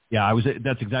 Yeah,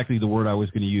 that's exactly the word I was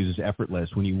going to use, is effortless.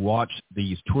 When you watch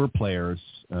these tour players,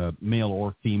 male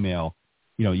or female,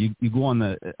 you go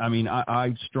on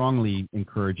I strongly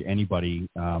encourage anybody,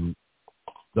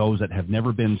 those that have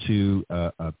never been to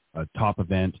a top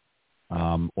event,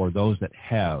 or those that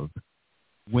have,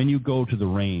 when you go to the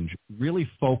range, really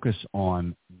focus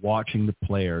on watching the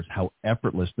players, how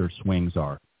effortless their swings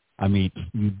are. I mean,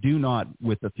 you do not,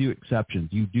 with a few exceptions,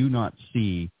 you do not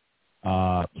see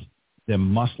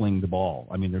them muscling the ball.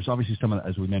 I mean, there's obviously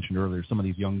as we mentioned earlier, some of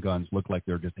these young guns look like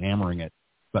they're just hammering it,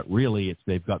 but really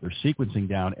they've got their sequencing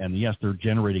down, and yes, they're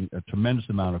generating a tremendous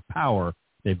amount of power.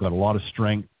 They've got a lot of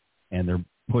strength, and they're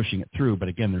pushing it through. But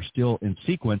again, they're still in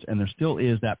sequence, and there still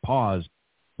is that pause,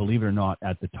 believe it or not,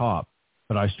 at the top.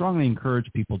 But I strongly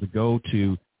encourage people to go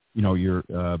to, your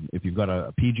if you've got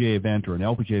a PGA event or an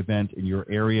LPGA event in your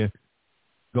area,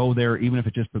 go there, even if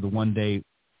it's just for the one day.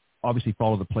 Obviously,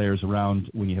 follow the players around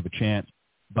when you have a chance,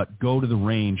 but go to the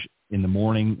range in the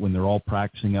morning when they're all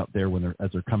practicing out there, as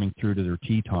they're coming through to their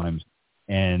tee times,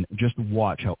 and just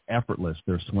watch how effortless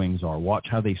their swings are. Watch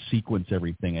how they sequence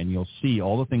everything, and you'll see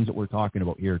all the things that we're talking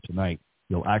about here tonight.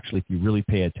 You'll actually, if you really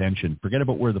pay attention, forget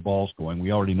about where the ball's going.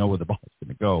 We already know where the ball's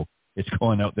going to go. It's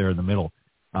going out there in the middle.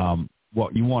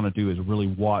 What you want to do is really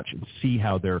watch and see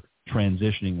how they're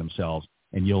transitioning themselves,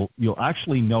 and you'll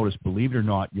actually notice, believe it or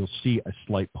not, you'll see a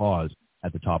slight pause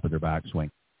at the top of their backswing.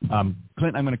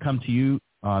 Clint, I'm going to come to you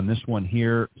on this one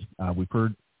here. We've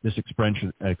heard this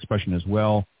expression as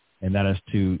well, and that is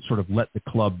to sort of let the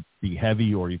club be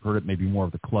heavy, or you've heard it maybe more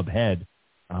of the club head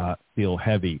feel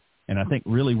heavy. And I think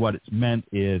really what it's meant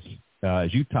is,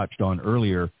 as you touched on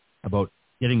earlier, about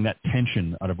getting that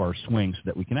tension out of our swing so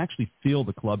that we can actually feel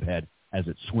the club head as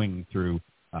it's swinging through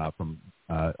from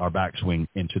our backswing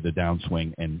into the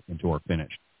downswing and into our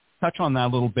finish. Touch on that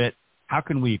a little bit. How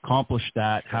can we accomplish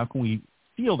that? How can we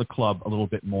feel the club a little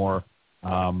bit more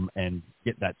and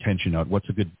get that tension out? What's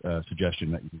a good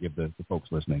suggestion that you can give the folks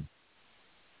listening?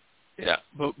 Yeah,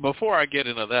 but before I get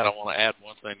into that, I want to add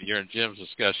one thing to your and Jim's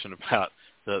discussion about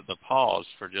the pause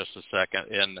for just a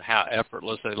second and how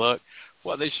effortless they look.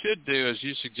 What they should do, as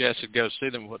you suggested, go see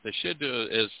them. What they should do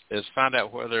is find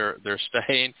out where they're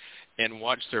staying and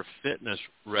watch their fitness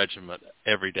regimen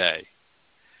every day.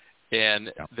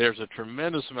 And there's a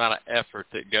tremendous amount of effort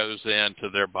that goes into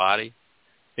their body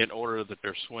in order that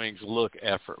their swings look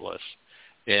effortless.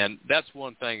 And that's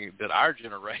one thing that our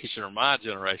generation, or my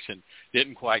generation,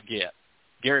 didn't quite get.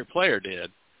 Gary Player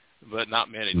did, but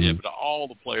not many did. But all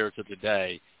the players of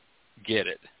today get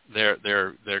it.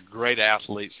 They're great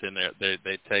athletes, and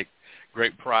they take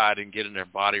great pride in getting their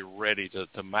body ready to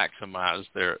maximize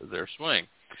their swing.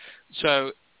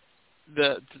 So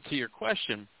to your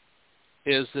question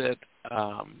is that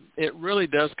it really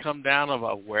does come down to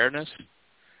awareness.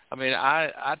 I mean,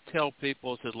 I tell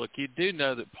people, I said, look, you do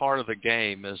know that part of the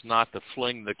game is not to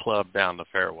fling the club down the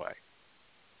fairway.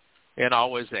 And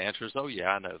always the answer is, oh,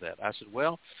 yeah, I know that. I said,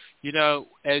 well,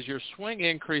 as your swing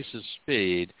increases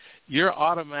speed, you're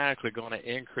automatically going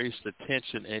to increase the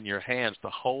tension in your hands to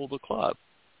hold the club.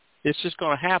 It's just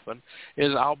going to happen.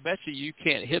 I'll bet you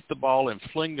can't hit the ball and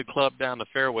fling the club down the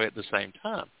fairway at the same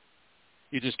time.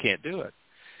 You just can't do it.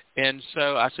 And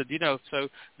so I said, so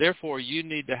therefore you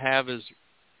need to have as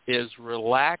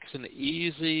relaxed and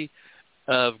easy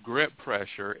of grip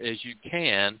pressure as you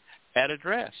can at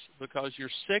address, because you're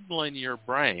signaling your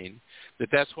brain that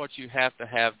that's what you have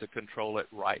to control it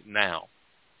right now.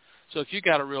 So if you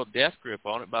got a real death grip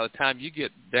on it, by the time you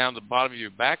get down the bottom of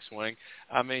your backswing,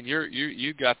 I mean,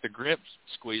 you got the grip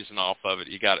squeezing off of it.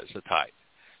 You got it so tight.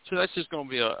 So that's just going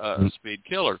to be a speed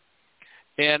killer.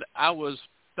 And I was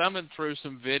thumbing through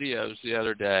some videos the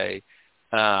other day,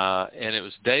 and it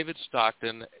was David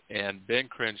Stockton and Ben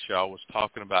Crenshaw was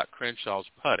talking about Crenshaw's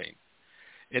putting.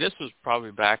 And this was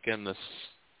probably back in the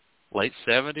late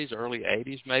 70s, early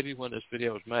 80s maybe when this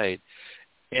video was made.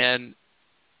 And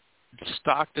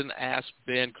Stockton asked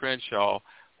Ben Crenshaw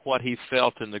what he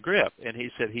felt in the grip, and he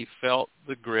said he felt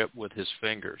the grip with his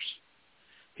fingers.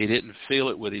 He didn't feel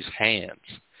it with his hands.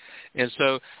 And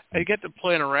so I get to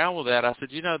playing around with that. I said,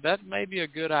 that may be a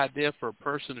good idea for a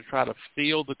person to try to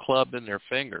feel the club in their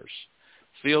fingers,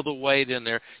 feel the weight in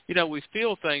there. We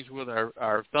feel things with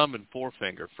our thumb and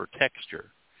forefinger for texture.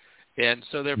 And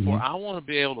so, therefore, I want to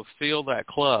be able to feel that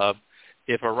club.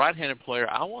 If a right-handed player,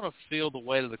 I want to feel the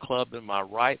weight of the club in my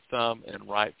right thumb and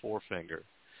right forefinger.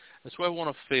 That's where I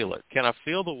want to feel it. Can I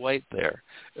feel the weight there?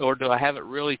 Or do I have it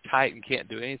really tight and can't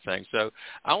do anything? So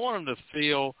I want them to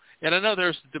feel, and I know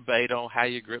there's debate on how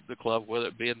you grip the club, whether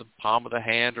it be in the palm of the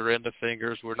hand or in the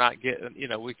fingers. We're not getting,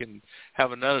 we can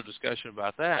have another discussion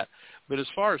about that. But as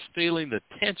far as feeling the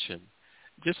tension,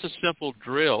 just a simple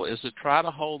drill is to try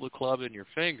to hold the club in your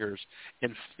fingers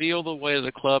and feel the weight of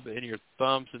the club in your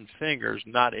thumbs and fingers,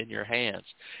 not in your hands.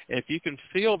 And if you can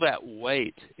feel that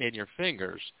weight in your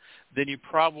fingers, then you're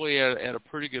probably at a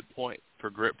pretty good point for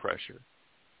grip pressure.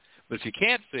 But if you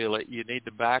can't feel it, you need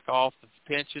to back off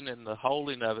the tension and the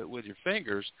holding of it with your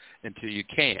fingers until you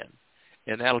can.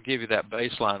 And that'll give you that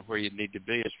baseline where you need to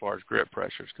be as far as grip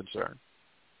pressure is concerned.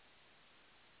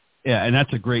 Yeah, and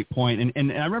that's a great point.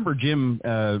 And I remember, Jim,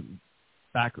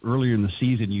 back earlier in the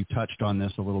season, you touched on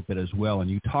this a little bit as well, and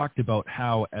you talked about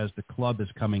how as the club is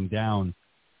coming down,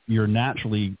 you're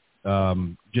naturally,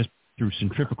 just through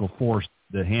centrifugal force,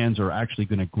 the hands are actually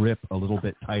going to grip a little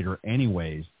bit tighter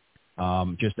anyways,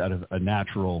 just out of a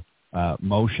natural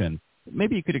motion.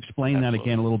 Maybe you could explain Absolutely. that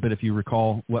again a little bit if you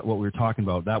recall what we were talking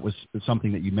about. That was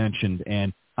something that you mentioned,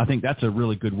 and I think that's a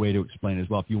really good way to explain it as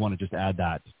well. If you want to just add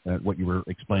that, what you were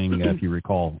explaining, if you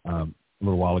recall, a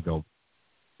little while ago.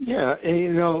 Yeah,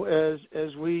 and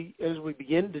as we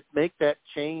begin to make that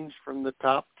change from the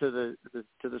top to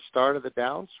the start of the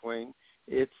downswing,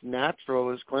 it's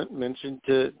natural, as Clint mentioned,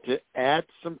 to add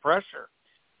some pressure,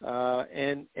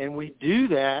 and we do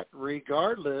that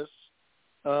regardless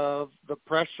of the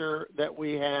pressure that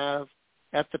we have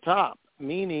at the top.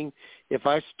 Meaning, if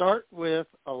I start with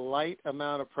a light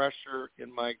amount of pressure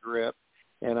in my grip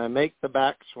and I make the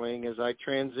backswing as I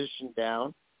transition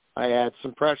down, I add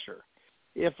some pressure.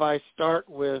 If I start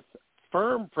with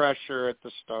firm pressure at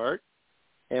the start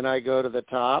and I go to the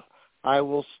top, I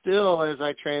will still, as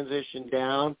I transition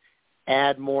down,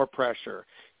 add more pressure.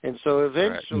 And so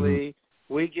eventually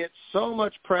we get so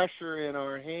much pressure in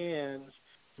our hands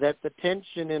that the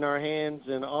tension in our hands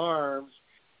and arms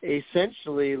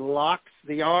essentially locks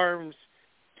the arms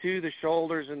to the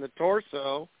shoulders and the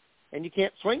torso, and you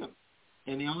can't swing them.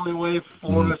 And the only way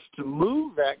for us to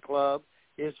move that club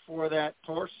is for that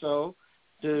torso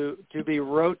to be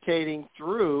rotating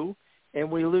through, and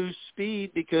we lose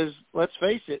speed because, let's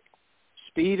face it,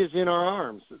 speed is in our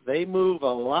arms. They move a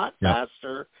lot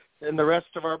faster than the rest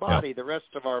of our body. The rest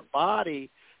of our body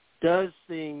does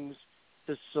things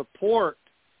to support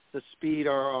the speed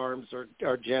our arms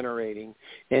are generating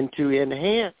and to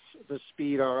enhance the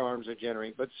speed our arms are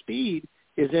generating. But speed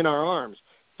is in our arms,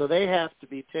 so they have to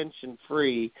be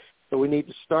tension-free. So we need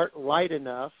to start light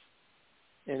enough,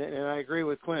 and I agree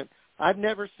with Clint. I've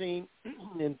never seen,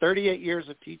 in 38 years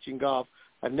of teaching golf,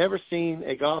 I've never seen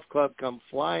a golf club come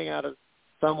flying out of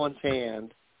someone's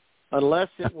hand unless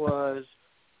it was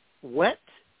wet,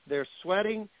 they're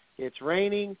sweating, it's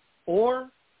raining, or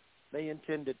they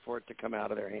intended for it to come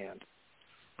out of their hand.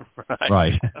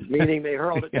 Right. Meaning they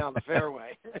hurled it down the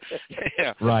fairway.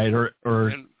 Yeah. Right, or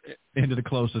into the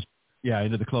closest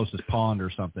pond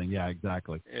or something. Yeah,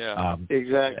 exactly. Yeah.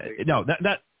 Exactly. No,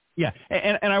 that yeah,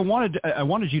 and I wanted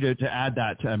you to add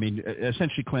that. I mean,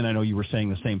 essentially, Clint, I know you were saying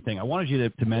the same thing. I wanted you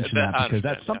to mention that because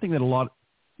that's something that a lot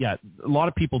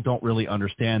of people don't really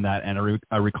understand that. And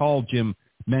I recall Jim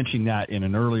mentioning that in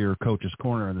an earlier Coach's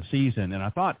Corner in the season, and I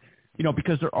thought,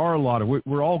 because there are a lot of,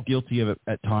 we're all guilty of it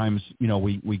at times.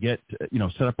 We get,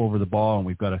 set up over the ball and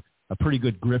we've got a pretty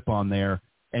good grip on there.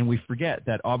 And we forget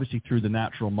that obviously through the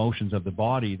natural motions of the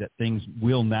body that things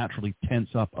will naturally tense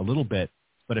up a little bit.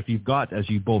 But if you've got, as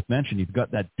you both mentioned, you've got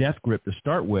that death grip to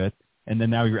start with, and then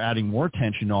now you're adding more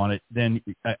tension on it, then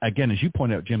again, as you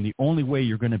pointed out, Jim, the only way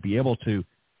you're going to be able to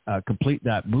complete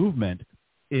that movement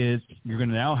is you're going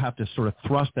to now have to sort of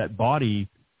thrust that body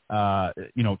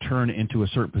turn into a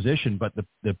certain position, but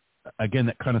the again,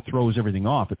 that kind of throws everything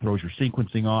off. It throws your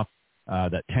sequencing off,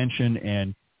 that tension,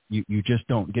 and you just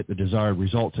don't get the desired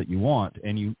results that you want.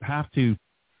 And you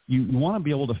want to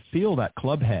be able to feel that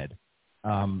club head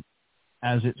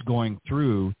as it's going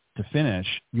through to finish.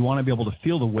 You want to be able to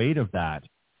feel the weight of that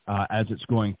as it's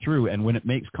going through. And when it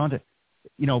makes contact,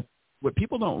 what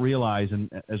people don't realize, and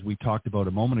as we talked about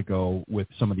a moment ago with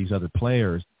some of these other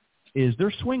players, is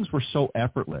their swings were so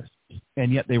effortless,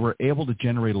 and yet they were able to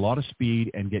generate a lot of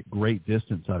speed and get great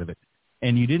distance out of it.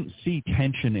 And you didn't see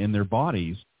tension in their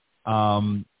bodies.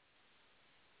 So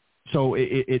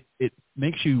it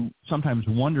makes you sometimes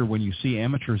wonder when you see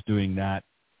amateurs doing that,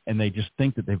 and they just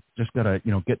think that they've just got to,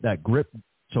 get that grip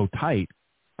so tight,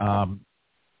 and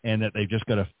that they've just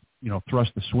got to,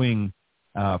 thrust the swing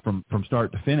from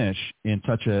start to finish in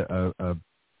such a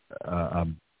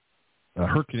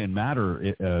Herculean manner,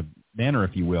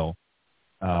 if you will,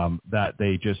 that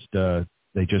they just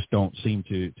don't seem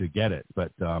to get it.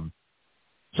 But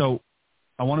so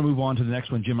I want to move on to the next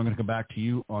one, Jim. I'm going to come back to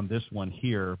you on this one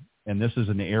here, and this is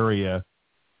an area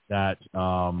that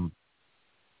that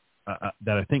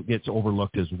I think gets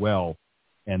overlooked as well,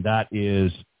 and that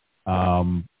is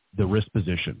the wrist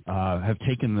position, have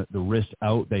taken the wrist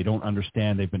out. They don't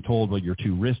understand. They've been told, well, you're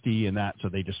too wristy and that, so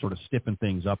they just sort of stiffen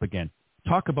things up again.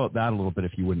 Talk about that a little bit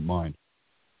if you wouldn't mind.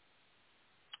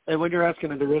 And when you're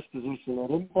asking the wrist position at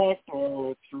impact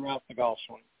or throughout the golf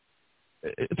swing?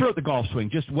 Throughout the golf swing,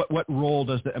 just what role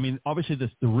does obviously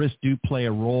the wrists do play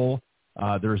a role.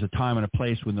 There's a time and a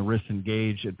place when the wrists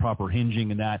engage and proper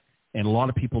hinging and that, and a lot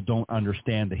of people don't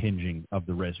understand the hinging of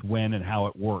the wrist, when and how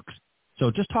it works. So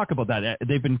just talk about that.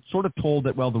 They've been sort of told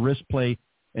that, well, the wrist play,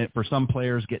 for some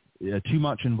players, get too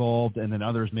much involved, and then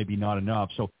others maybe not enough.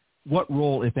 So what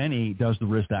role, if any, does the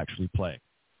wrist actually play?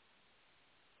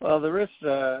 Well, the wrists,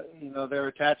 they're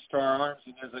attached to our arms,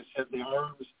 and as I said, the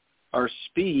arms are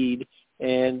speed,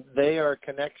 and they are a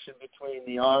connection between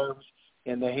the arms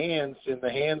and the hands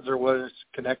are what is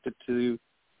connected to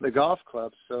the golf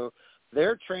club. So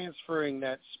they're transferring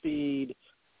that speed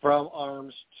from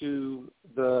arms to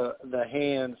the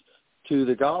hands to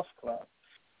the golf club.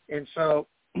 And so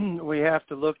we have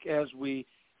to look as we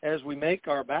make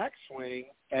our backswing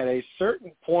at a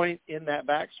certain point in that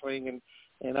backswing,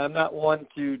 and I'm not one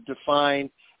to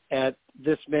define at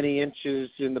this many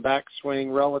inches in the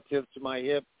backswing relative to my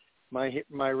hip,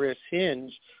 my wrist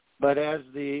hinge, but as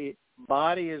the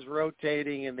body is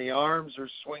rotating and the arms are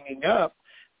swinging up,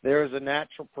 there's a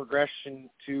natural progression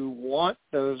to want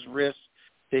those wrists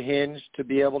to hinge to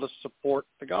be able to support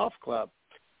the golf club.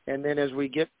 And then as we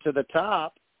get to the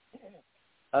top,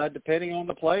 depending on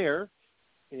the player,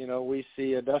 we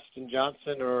see a Dustin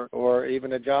Johnson or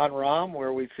even a John Rahm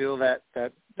where we feel that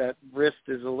wrist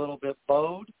is a little bit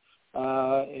bowed,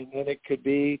 and then it could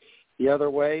be the other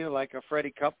way, like a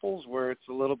Freddie Couples, where it's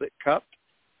a little bit cupped.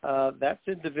 That's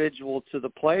individual to the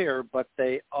player, but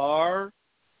they are,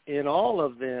 in all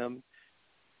of them,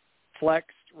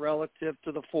 flexed relative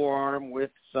to the forearm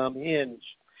with some hinge.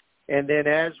 And then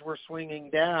as we're swinging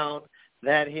down,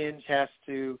 that hinge has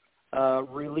to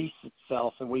release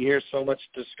itself. And we hear so much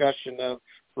discussion of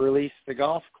release the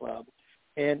golf club.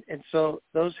 And so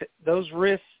those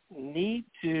wrists need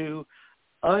to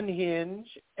unhinge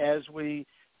as we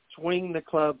swing the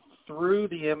club through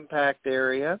the impact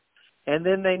area, and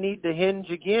then they need to hinge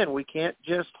again. We can't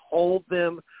just hold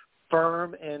them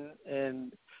firm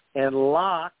and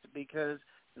locked, because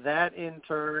that in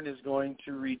turn is going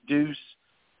to reduce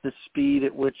the speed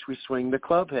at which we swing the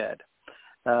club head.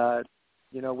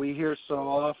 We hear so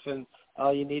often,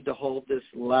 you need to hold this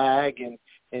lag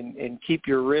and keep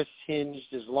your wrists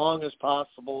hinged as long as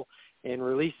possible and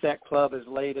release that club as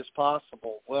late as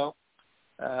possible. Well,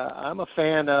 I'm a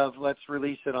fan of let's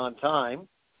release it on time.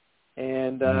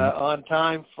 And on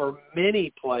time for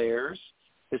many players,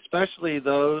 especially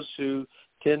those who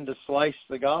tend to slice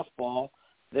the golf ball,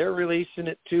 they're releasing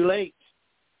it too late.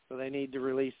 So they need to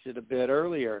release it a bit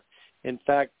earlier. In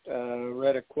fact,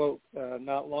 read a quote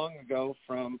not long ago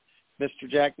from Mr.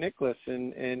 Jack Nicklaus,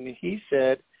 and he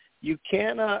said, you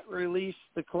cannot release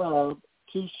the club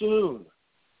too soon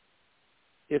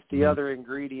if the other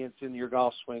ingredients in your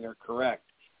golf swing are correct.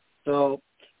 So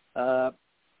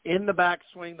in the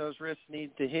backswing, those wrists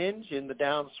need to hinge. In the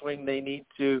downswing, they need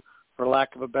to, for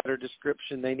lack of a better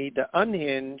description, they need to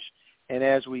unhinge. And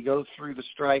as we go through the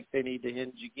strike, they need to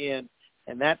hinge again.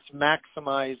 And that's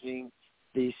maximizing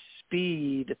the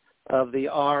speed of the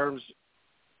arms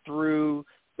through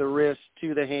the wrist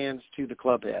to the hands to the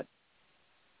club head.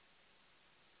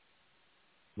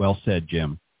 Well said,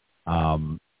 Jim.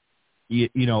 Again,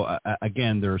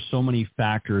 there are so many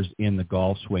factors in the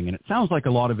golf swing, and it sounds like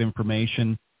a lot of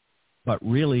information, but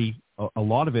really a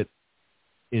lot of it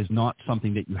is not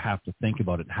something that you have to think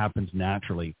about. It happens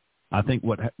naturally. I think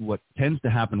what tends to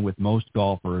happen with most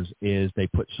golfers is they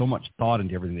put so much thought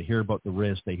into everything. They hear about the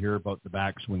wrist, they hear about the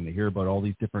backswing, they hear about all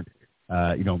these different,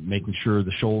 making sure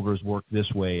the shoulders work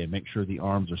this way and make sure the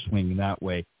arms are swinging that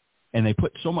way. And they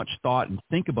put so much thought and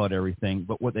think about everything,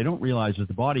 but what they don't realize is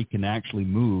the body can actually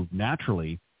move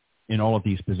naturally in all of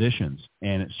these positions.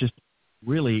 And it's just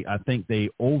really, I think they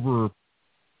overemphasize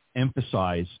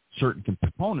certain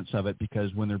components of it,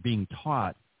 because when they're being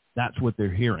taught, that's what they're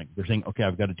hearing. They're saying, okay,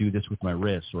 I've got to do this with my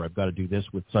wrist, or I've got to do this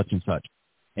with such and such.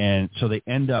 And so they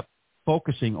end up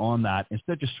focusing on that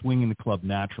instead of just swinging the club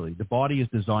naturally. The body is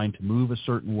designed to move a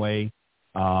certain way.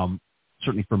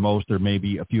 Certainly for most, there may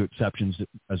be a few exceptions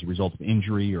as a result of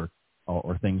injury or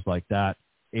things like that,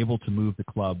 able to move the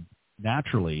club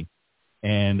naturally.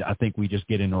 And I think we just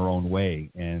get in our own way.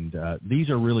 And these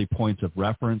are really points of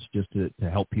reference just to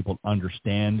help people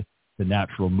understand the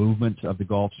natural movement of the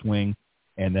golf swing.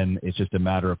 And then it's just a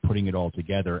matter of putting it all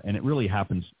together. And it really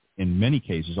happens in many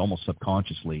cases almost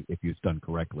subconsciously if it's done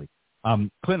correctly.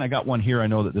 Clint, I got one here. I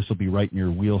know that this will be right in your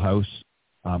wheelhouse.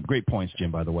 Great points, Jim,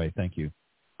 by the way. Thank you.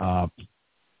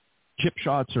 Chip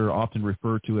shots are often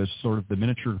referred to as sort of the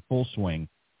miniature full swing.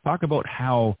 Talk about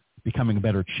how becoming a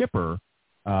better chipper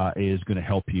is going to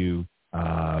help you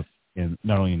in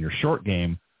not only in your short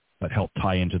game, but help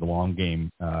tie into the long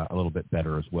game a little bit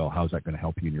better as well. How's that going to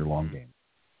help you in your long game?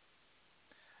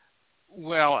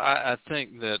 Well, I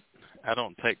think that I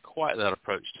don't take quite that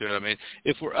approach to it. I mean,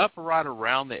 if we're up right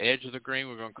around the edge of the green,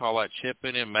 we're going to call that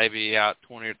chipping, and maybe out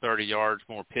 20 or 30 yards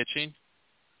more pitching.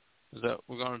 Is that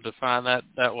we're going to define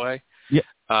that way? Yeah.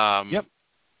 Yep.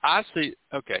 I see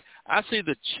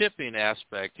the chipping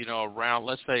aspect, around,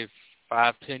 let's say,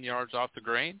 5-10 yards off the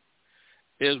green,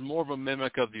 is more of a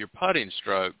mimic of your putting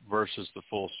stroke versus the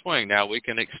full swing. Now, we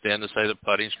can extend to say the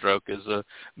putting stroke is a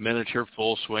miniature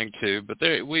full swing too, but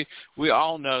we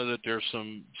all know that there's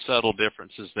some subtle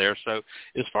differences there. So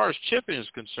as far as chipping is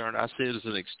concerned, I see it as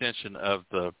an extension of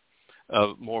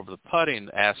more of the putting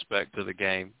aspect of the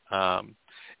game.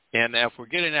 And if we're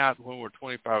getting out when we're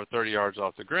 25 or 30 yards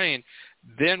off the green,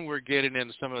 then we're getting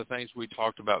into some of the things we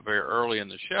talked about very early in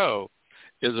the show,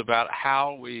 is about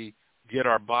how we get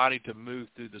our body to move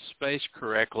through the space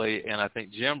correctly. And I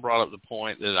think Jim brought up the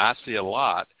point that I see a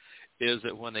lot, is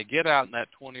that when they get out in that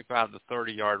 25 to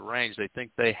 30-yard range, they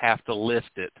think they have to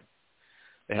lift it.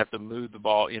 They have to move the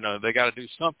ball. They got to do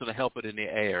something to help it in the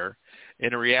air.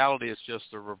 And in reality, it's just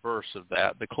the reverse of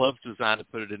that. The club's designed to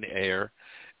put it in the air.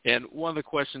 And one of the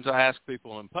questions I ask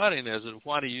people in putting is,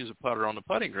 why do you use a putter on the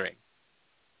putting green?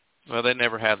 Well, they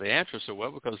never have the answer. So,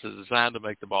 well, because it's designed to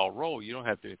make the ball roll. You don't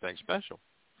have to do anything special.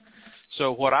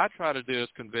 So what I try to do is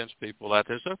convince people that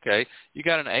there's, okay, you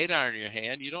got an 8-iron in your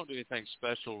hand. You don't do anything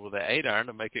special with the 8-iron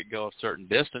to make it go a certain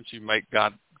distance. You make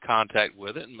contact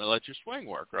with it and let your swing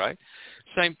work, right?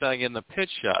 Same thing in the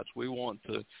pitch shots. We want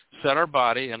to set our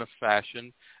body in a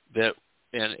fashion that,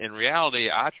 in reality,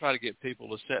 I try to get people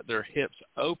to set their hips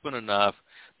open enough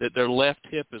that their left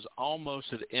hip is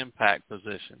almost at impact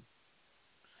position.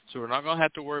 So we're not going to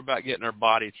have to worry about getting our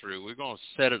body through. We're going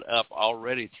to set it up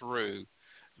already through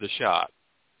the shot.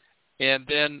 And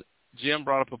then Jim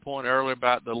brought up a point earlier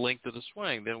about the length of the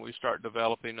swing. Then we start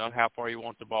developing on how far you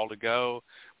want the ball to go.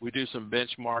 We do some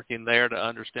benchmarking there to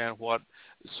understand what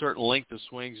certain length of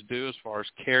swings do as far as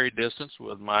carry distance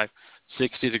with my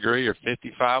 60 degree or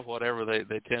 55, whatever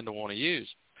they tend to want to use.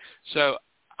 So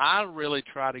I really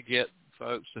try to get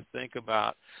folks to think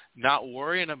about not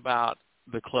worrying about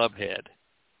the club head,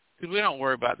 because we don't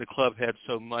worry about the club head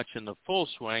so much in the full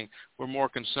swing. We're more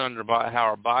concerned about how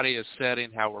our body is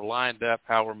setting, how we're lined up,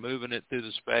 how we're moving it through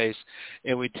the space,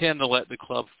 and we tend to let the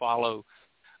club follow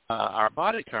our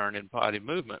body turn and body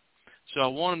movement. So I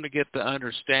want them to get the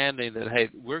understanding that, hey,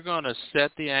 we're going to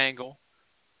set the angle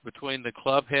between the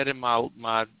club head and my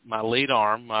lead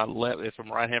arm, my left. If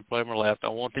I'm right-hand player, my left, I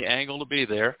want the angle to be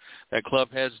there. That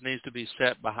club head needs to be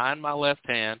set behind my left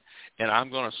hand, and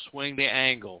I'm going to swing the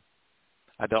angle.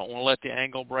 I don't want to let the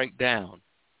angle break down.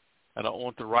 I don't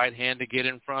want the right hand to get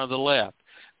in front of the left.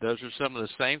 Those are some of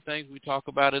the same things we talk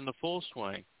about in the full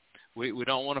swing. We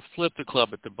don't want to flip the club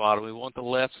at the bottom. We want the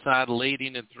left side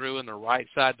leading and through and the right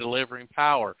side delivering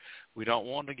power. We don't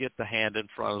want to get the hand in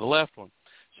front of the left one.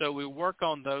 So we work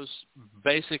on those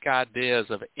basic ideas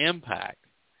of impact.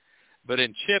 But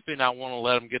in chipping, I want to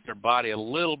let them get their body a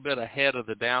little bit ahead of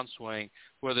the downswing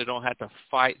where they don't have to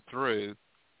fight through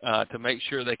to make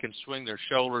sure they can swing their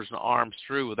shoulders and arms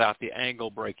through without the angle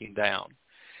breaking down.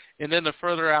 And then the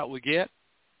further out we get,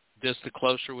 just the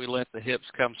closer we let the hips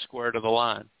come square to the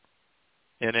line.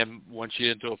 And then once you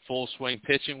get into a full swing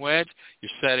pitching wedge, you're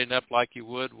setting up like you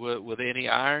would with any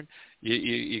iron.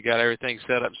 You got everything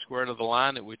set up square to the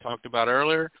line that we talked about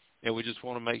earlier, and we just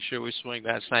want to make sure we swing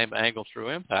that same angle through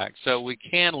impact. So we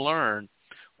can learn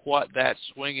what that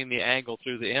swinging the angle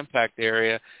through the impact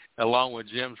area, along with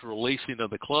Jim's releasing of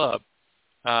the club,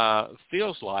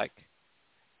 feels like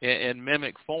in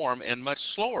mimic form, and much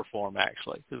slower form,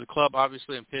 actually, because the club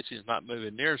obviously in pitching is not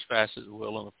moving near as fast as it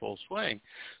will in a full swing.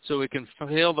 So we can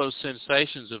feel those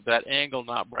sensations of that angle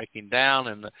not breaking down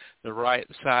and the right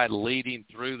side leading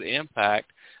through the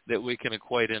impact that we can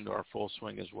equate into our full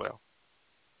swing as well.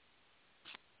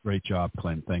 Great job,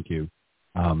 Clint. Thank you,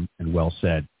 and well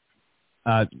said.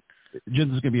 Jim,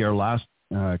 this is going to be our last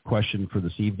question for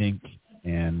this evening,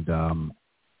 and I'm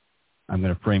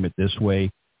going to frame it this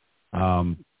way.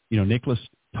 Nicholas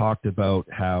talked about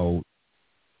how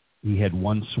he had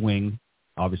one swing,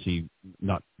 obviously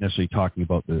not necessarily talking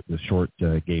about the short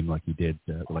game like he did,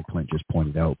 like Clint just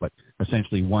pointed out, but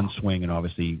essentially one swing, and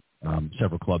obviously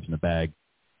several clubs in the bag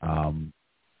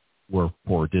were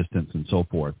for distance and so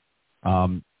forth.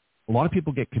 A lot of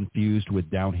people get confused with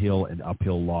downhill and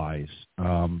uphill lies.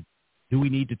 Do we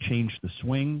need to change the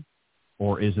swing,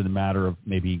 or is it a matter of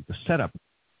maybe the setup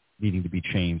needing to be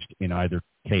changed in either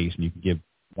case? And you can give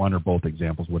one or both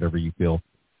examples, whatever you feel.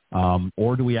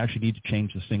 Or do we actually need to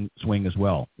change the swing as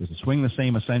well? Is the swing the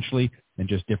same essentially and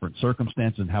just different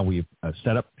circumstances and how we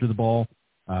set up to the ball?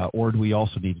 Or do we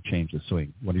also need to change the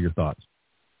swing? What are your thoughts?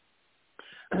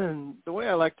 The way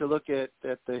I like to look at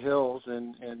the hills,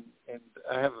 and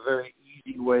I have a very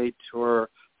easy way for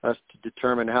us to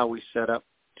determine how we set up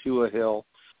to a hill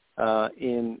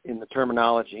in the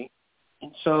terminology.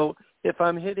 And so if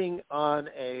I'm hitting on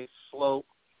a slope,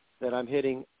 that I'm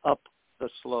hitting up the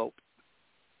slope,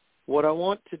 what I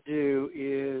want to do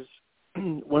is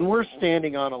when we're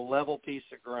standing on a level piece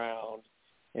of ground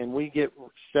and we get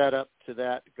set up to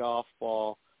that golf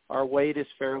ball, our weight is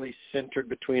fairly centered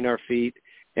between our feet,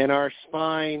 and our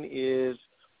spine is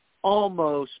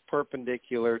almost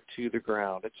perpendicular to the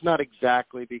ground. It's not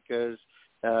exactly, because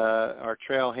our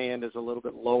trail hand is a little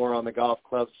bit lower on the golf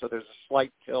club, so there's a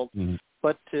slight tilt. Mm-hmm.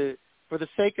 But for the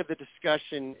sake of the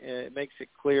discussion, it makes it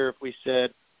clear if we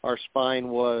said our spine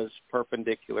was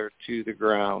perpendicular to the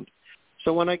ground.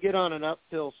 So when I get on an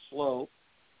uphill slope,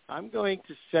 I'm going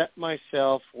to set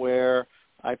myself where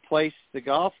I place the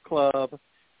golf club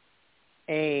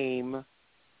aim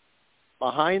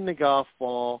behind the golf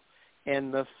ball,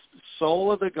 and the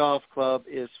sole of the golf club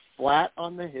is flat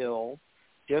on the hill,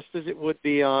 just as it would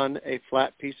be on a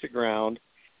flat piece of ground,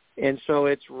 and so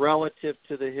it's relative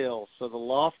to the hill. So the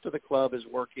loft of the club is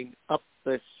working up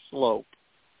the slope.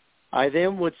 I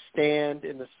then would stand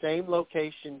in the same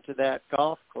location to that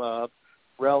golf club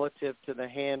relative to the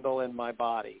handle in my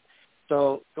body.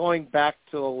 So going back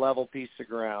to a level piece of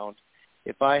ground,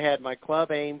 if I had my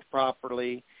club aimed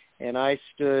properly and I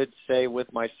stood, say,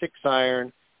 with my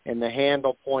 6-iron and the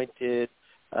handle pointed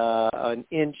an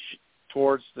inch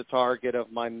towards the target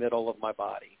of my middle of my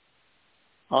body.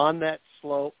 On that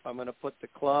slope, I'm going to put the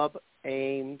club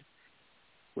aimed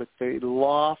with the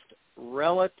loft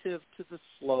relative to the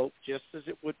slope, just as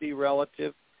it would be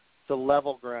relative to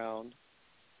level ground,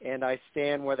 and I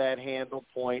stand where that handle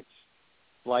points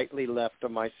slightly left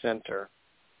of my center.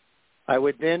 I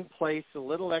would then place a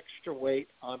little extra weight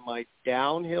on my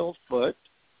downhill foot.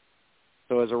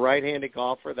 So as a right-handed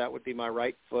golfer, that would be my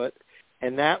right foot,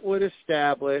 and that would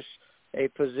establish a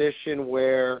position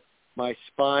where my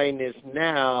spine is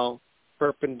now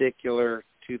perpendicular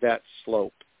to that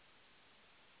slope.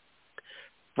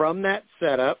 From that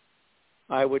setup,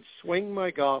 I would swing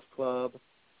my golf club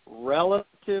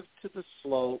relative to the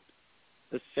slope,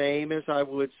 the same as I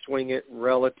would swing it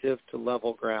relative to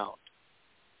level ground.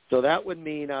 So that would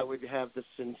mean I would have the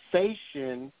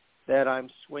sensation that I'm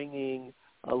swinging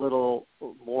a little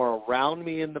more around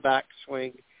me in the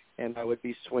backswing, and I would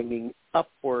be swinging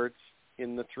upwards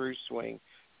in the through swing,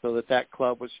 so that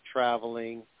club was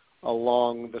traveling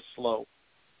along the slope.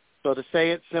 So to say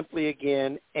it simply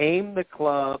again, aim the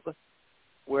club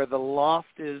where the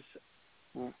loft is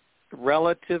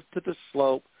relative to the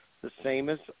slope, the same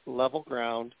as level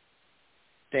ground.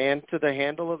 Stand to the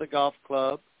handle of the golf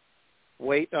club,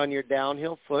 weight on your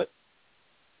downhill foot,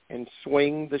 and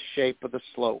swing the shape of the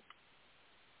slope.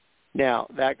 Now,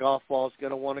 that golf ball is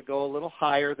going to want to go a little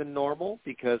higher than normal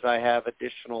because I have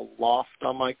additional loft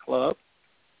on my club,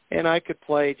 and I could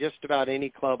play just about any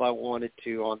club I wanted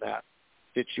to on that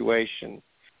situation.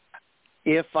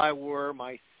 If I were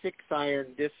my 6-iron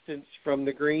distance from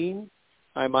the green,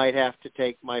 I might have to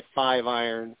take my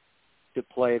 5-iron to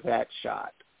play that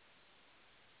shot.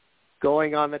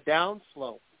 Going on the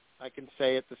downslope, I can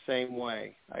say it the same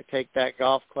way. I take that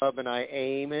golf club and I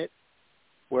aim it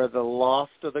where the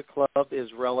loft of the club is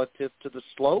relative to the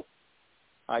slope.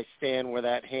 I stand where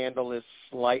that handle is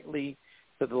slightly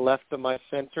to the left of my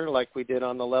center, like we did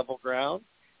on the level ground,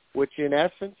 which in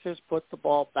essence has put the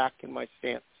ball back in my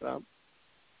stance some.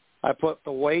 I put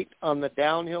the weight on the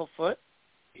downhill foot.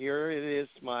 Here it is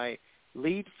my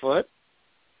lead foot.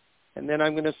 And then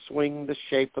I'm going to swing the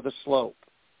shape of the slope.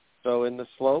 So in the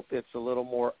slope, it's a little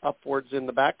more upwards in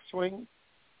the backswing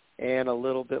and a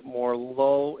little bit more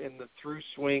low in the through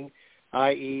swing,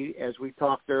 i.e., as we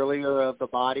talked earlier of the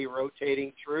body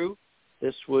rotating through,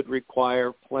 this would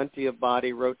require plenty of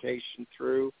body rotation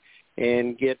through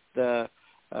and get the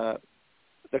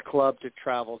club to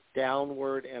travel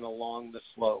downward and along the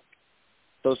slope.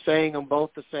 So saying them both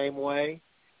the same way,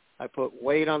 I put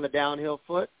weight on the downhill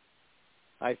foot.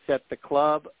 I set the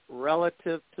club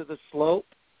relative to the slope,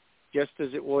 just as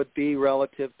it would be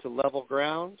relative to level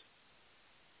ground.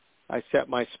 I set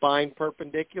my spine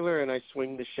perpendicular, and I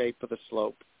swing the shape of the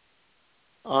slope.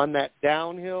 On that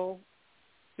downhill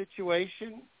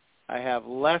situation, I have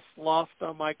less loft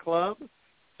on my club,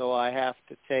 so I have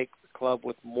to take the club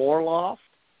with more loft,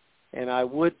 and I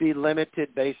would be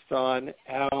limited based on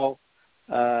how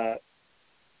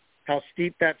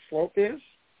steep that slope is.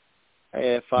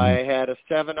 If I had a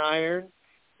 7-iron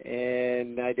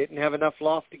and I didn't have enough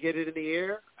loft to get it in the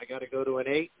air, I got to go to an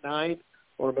 8, 9,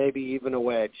 or maybe even a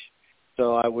wedge.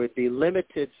 So I would be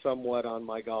limited somewhat on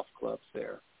my golf clubs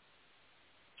there.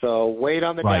 So weight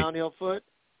on the downhill foot,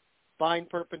 spine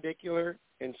perpendicular,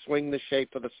 and swing the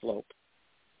shape of the slope.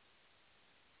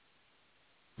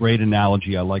 Great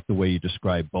analogy. I like the way you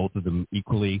describe both of them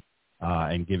equally.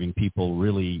 And giving people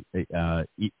really a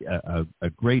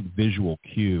great visual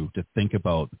cue to think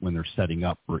about when they're setting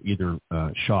up for either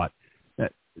shot.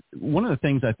 One of the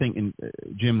things I think,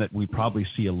 Jim, that we probably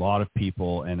see a lot of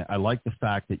people, and I like the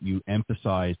fact that you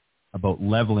emphasize about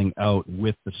leveling out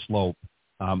with the slope.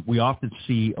 We often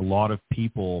see a lot of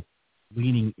people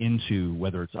leaning into,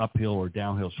 whether it's uphill or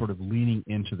downhill, sort of leaning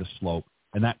into the slope,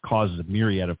 and that causes a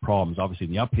myriad of problems. Obviously,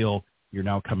 in the uphill, you're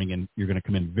now coming in, you're going to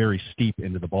come in very steep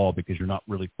into the ball because you're not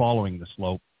really following the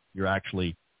slope. You're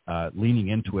actually leaning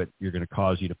into it. You're going to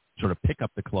cause you to sort of pick up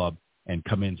the club and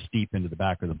come in steep into the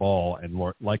back of the ball and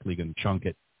more likely going to chunk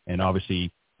it. And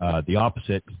obviously the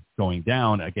opposite going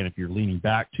down, again, if you're leaning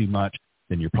back too much,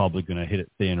 then you're probably going to hit it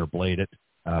thin or blade it,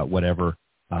 whatever.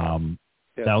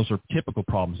 Those are typical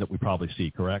problems that we probably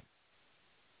see, correct?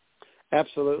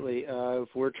 Absolutely. If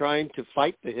we're trying to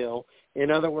fight the hill, in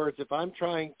other words, if I'm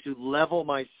trying to level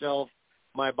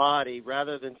my body,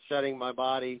 rather than setting my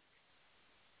body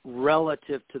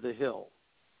relative to the hill.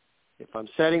 If I'm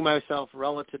setting myself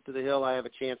relative to the hill, I have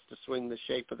a chance to swing the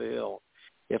shape of the hill.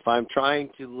 If I'm trying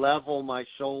to level my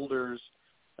shoulders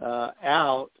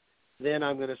out, then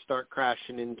I'm going to start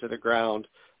crashing into the ground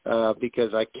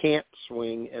because I can't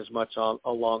swing as much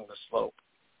along the slope.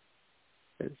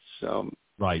 It's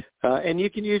right. And you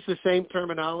can use the same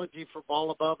terminology for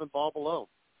ball above and ball below.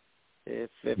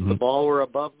 If the ball were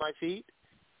above my feet,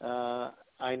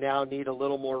 I now need a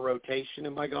little more rotation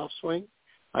in my golf swing.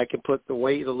 I can put the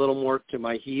weight a little more to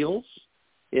my heels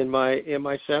in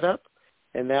my setup,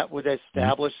 and that would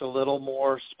establish a little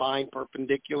more spine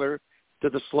perpendicular to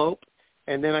the slope,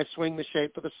 and then I swing the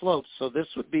shape of the slope. So this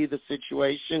would be the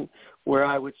situation where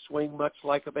I would swing much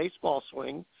like a baseball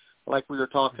swing, like we were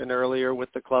talking earlier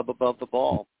with the club above the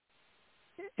ball.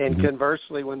 And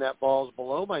conversely, when that ball is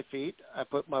below my feet, I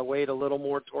put my weight a little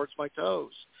more towards my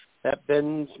toes. That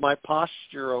bends my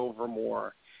posture over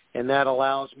more, and that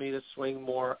allows me to swing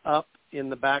more up in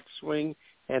the backswing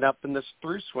and up in the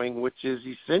through swing, which is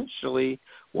essentially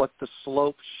what the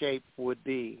slope shape would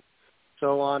be.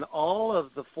 So on all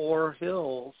of the 4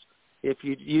 hills, if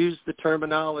you use the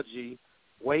terminology,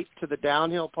 weight to the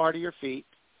downhill part of your feet,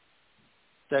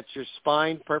 set your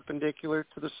spine perpendicular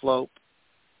to the slope,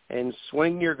 and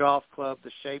swing your golf club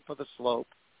the shape of the slope,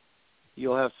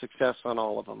 you'll have success on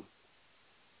all of them.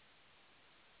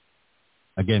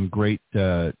 Again, great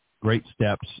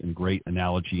steps and great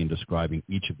analogy in describing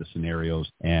each of the scenarios,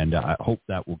 and I hope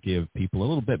that will give people a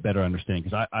little bit better understanding,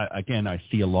 because I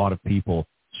see a lot of people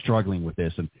struggling with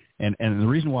this, and the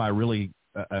reason why I really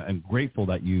am grateful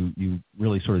that you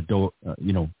really sort of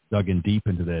dug in deep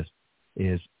into this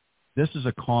is this is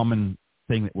a common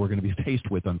thing that we're going to be faced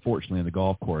with, unfortunately, in the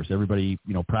golf course. Everybody,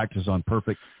 practices on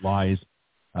perfect lies,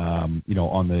 on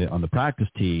the practice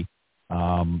tee.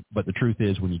 But the truth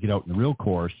is, when you get out in the real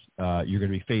course, you're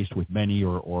going to be faced with many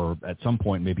or at some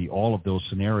point maybe all of those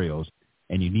scenarios,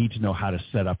 and you need to know how to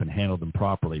set up and handle them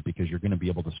properly, because you're going to be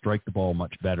able to strike the ball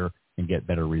much better and get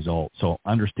better results. So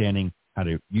understanding how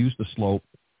to use the slope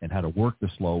and how to work the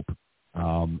slope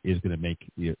is going to make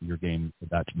your game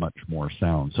that much more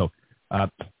sound. So,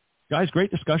 guys,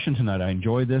 great discussion tonight. I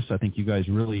enjoyed this. I think you guys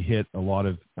really hit a lot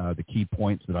of the key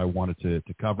points that I wanted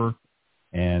to cover.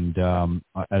 And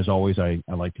as always, I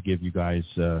like to give you guys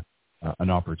an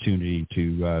opportunity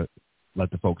to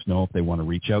let the folks know if they want to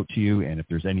reach out to you, and if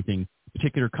there's anything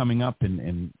particular coming up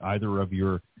in either of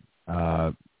your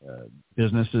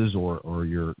businesses or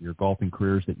your golfing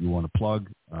careers that you want to plug.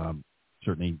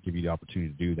 Certainly give you the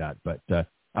opportunity to do that. But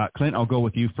Clint, I'll go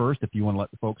with you first. If you want to let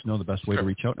the folks know the best way to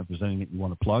reach out, and if there's anything that you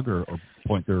want to plug or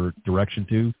point their direction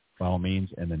to, by all means,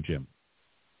 and then Jim.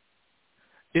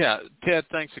 Yeah, Ted,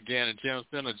 thanks again. And Jim, it's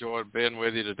been a joy being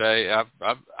with you today.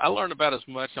 I learned about as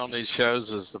much on these shows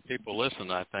as the people listen,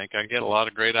 I think. I get a lot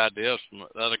of great ideas from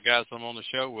the other guys I'm on the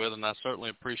show with, and I certainly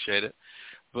appreciate it.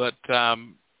 But I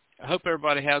hope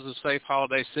everybody has a safe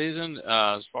holiday season.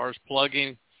 As far as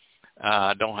plugging,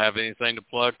 I don't have anything to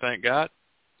plug, thank God.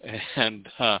 And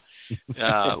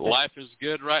life is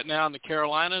good right now in the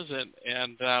Carolinas,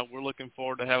 and we're looking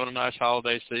forward to having a nice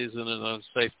holiday season and a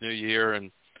safe new year,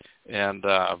 and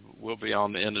we'll be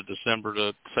on the end of December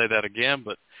to say that again.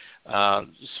 But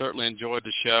Certainly enjoyed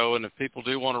the show, and if people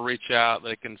do want to reach out,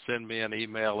 they can send me an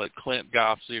email at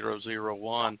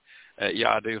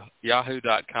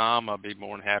clintgolf001@yahoo.com. I'll be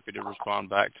more than happy to respond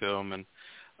back to them. And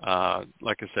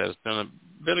like I said, it's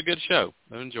been a good show.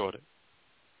 I enjoyed it.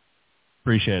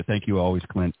 Appreciate it. Thank you always,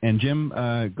 Clint. And Jim,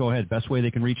 go ahead. Best way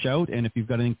they can reach out, and if you've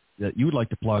got anything that you would like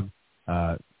to plug,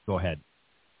 go ahead.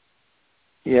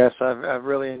 Yes, I've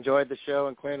really enjoyed the show,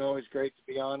 and Clint, always great to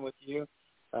be on with you.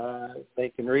 They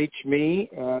can reach me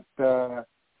at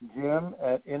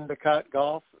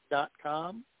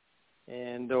jim@endicotgolf.com,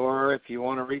 and or if you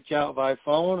want to reach out by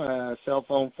phone, cell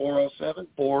phone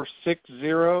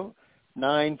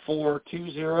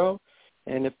 407-460-9420.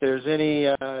 And if there's any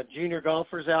junior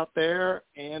golfers out there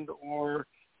and or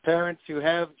parents who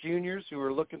have juniors who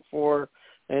are looking for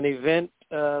an event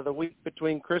the week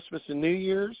between Christmas and New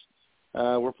Year's,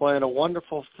 we're playing a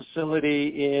wonderful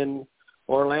facility in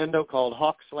Orlando called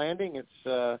Hawks Landing.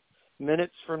 It's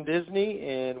minutes from Disney,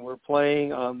 and we're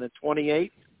playing on the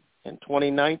 28th and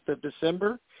 29th of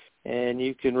December. And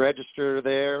you can register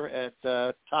there at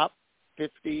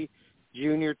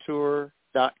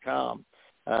top50juniortour.com.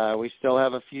 We still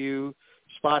have a few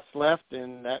spots left,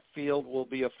 and that field will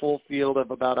be a full field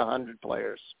of about 100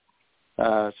 players.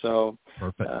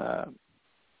 Perfect.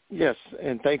 Yes,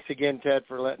 and thanks again, Ted,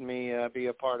 for letting me be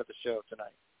a part of the show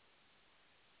tonight.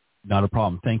 Not a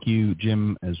problem. Thank you,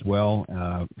 Jim, as well,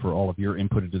 for all of your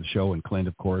input into the show, and Clint,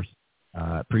 of course.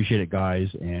 Appreciate it, guys.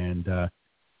 And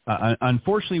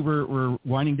unfortunately, we're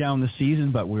winding down the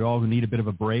season, but we all need a bit of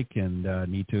a break and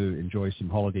need to enjoy some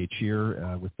holiday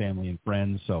cheer with family and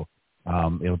friends. So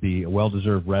it'll be a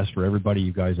well-deserved rest for everybody.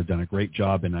 You guys have done a great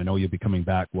job, and I know you'll be coming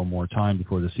back one more time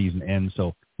before the season ends.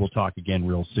 So we'll talk again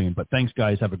real soon. But thanks,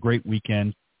 guys. Have a great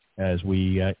weekend as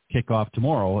we kick off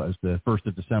tomorrow as the 1st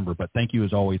of December. But thank you,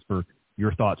 as always, for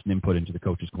your thoughts and input into the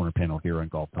Coach's Corner panel here on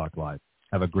Golf Talk Live.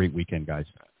 Have a great weekend, guys.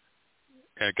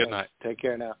 Okay, good night. Take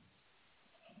care now.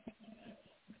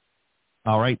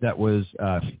 All right, that was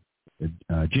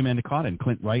Jim Endicott and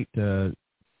Clint Wright,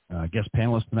 guest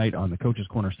panelists tonight on the Coach's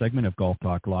Corner segment of Golf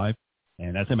Talk Live.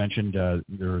 And as I mentioned,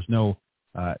 there is no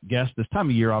guest. This time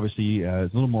of year, obviously,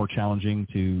 it's a little more challenging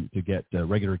to get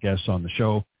regular guests on the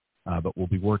show, but we'll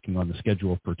be working on the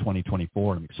schedule for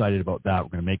 2024. I'm excited about that. We're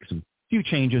going to make some few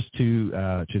changes to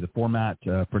the format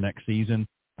for next season.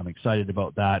 I'm excited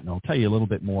about that, and I'll tell you a little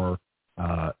bit more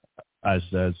as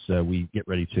we get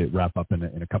ready to wrap up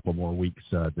in a couple more weeks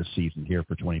this season here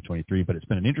for 2023. But it's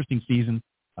been an interesting season.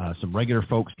 Some regular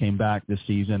folks came back this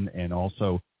season, and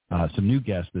also some new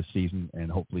guests this season,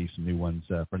 and hopefully some new ones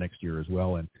for next year as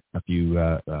well, and a few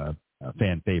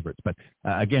fan favorites. But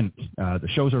again, the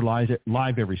shows are live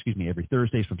every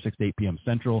Thursdays from 6 to 8 p.m.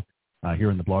 Central here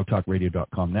in the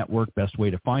blogtalkradio.com network. Best way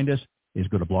to find us is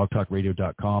go to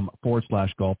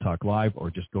blogtalkradio.com/Golf Talk Live, or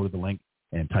just go to the link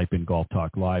and type in Golf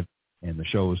Talk Live. And the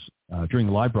shows during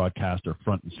the live broadcast are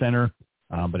front and center.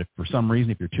 But if for some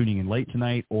reason, if you're tuning in late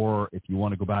tonight, or if you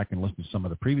want to go back and listen to some of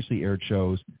the previously aired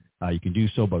shows, you can do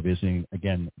so by visiting,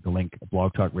 again, the link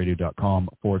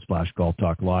blogtalkradio.com/Golf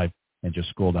Talk Live, and just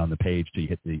scroll down the page till you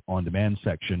hit the on-demand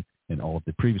section, and all of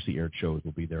the previously aired shows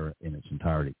will be there in its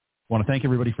entirety. I want to thank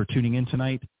everybody for tuning in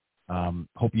tonight.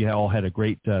 Hope you all had a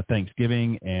great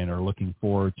Thanksgiving and are looking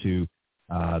forward to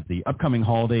the upcoming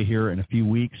holiday here in a few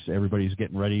weeks. Everybody's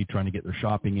getting ready, trying to get their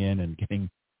shopping in and getting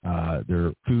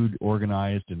their food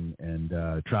organized and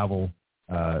travel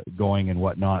going and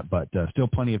whatnot, but still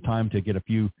plenty of time to get a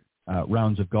few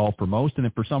rounds of golf for most. And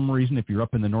if for some reason, if you're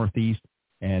up in the Northeast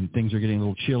and things are getting a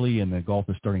little chilly and the golf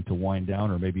is starting to wind down,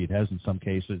 or maybe it has in some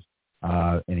cases,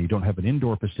 and you don't have an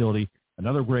indoor facility,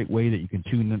 another great way that you can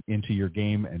tune into your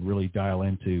game and really dial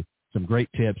into some great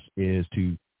tips is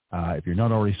to, if you're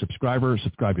not already a subscriber,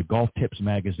 subscribe to Golf Tips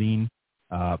Magazine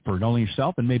for not only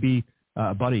yourself and maybe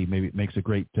a buddy. Maybe it makes a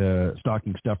great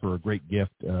stocking stuffer or a great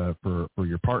gift for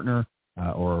your partner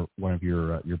or one of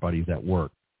your buddies at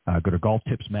work. Go to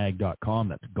golftipsmag.com.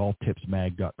 That's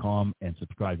golftipsmag.com, and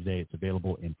subscribe today. It's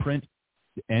available in print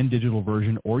and digital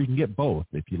version, or you can get both.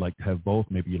 If you'd like to have both,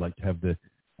 maybe you'd like to have the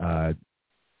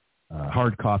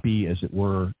hard copy, as it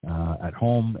were, at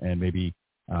home, and maybe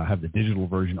have the digital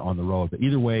version on the road. But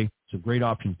either way, some great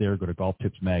options there. Go to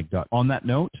golftipsmag.com. On that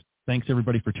note, thanks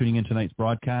everybody for tuning in tonight's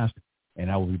broadcast, and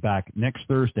I will be back next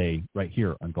Thursday right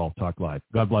here on Golf Talk Live.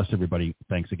 God bless everybody.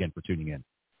 Thanks again for tuning in.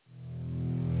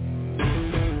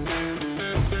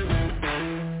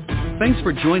 Thanks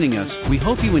for joining us. We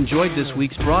hope you enjoyed this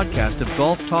week's broadcast of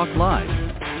Golf Talk Live.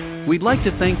 We'd like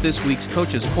to thank this week's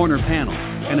Coach's Corner panel,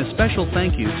 and a special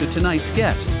thank you to tonight's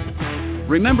guest.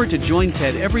 Remember to join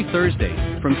Ted every Thursday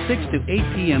from 6 to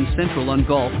 8 p.m. Central on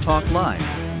Golf Talk Live.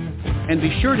 And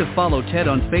be sure to follow Ted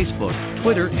on Facebook,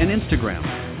 Twitter, and Instagram.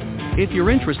 If you're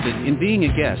interested in being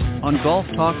a guest on Golf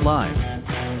Talk Live,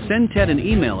 send Ted an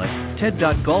email at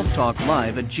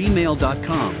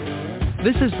ted.golftalklive@gmail.com.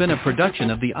 This has been a production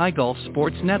of the iGolf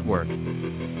Sports Network.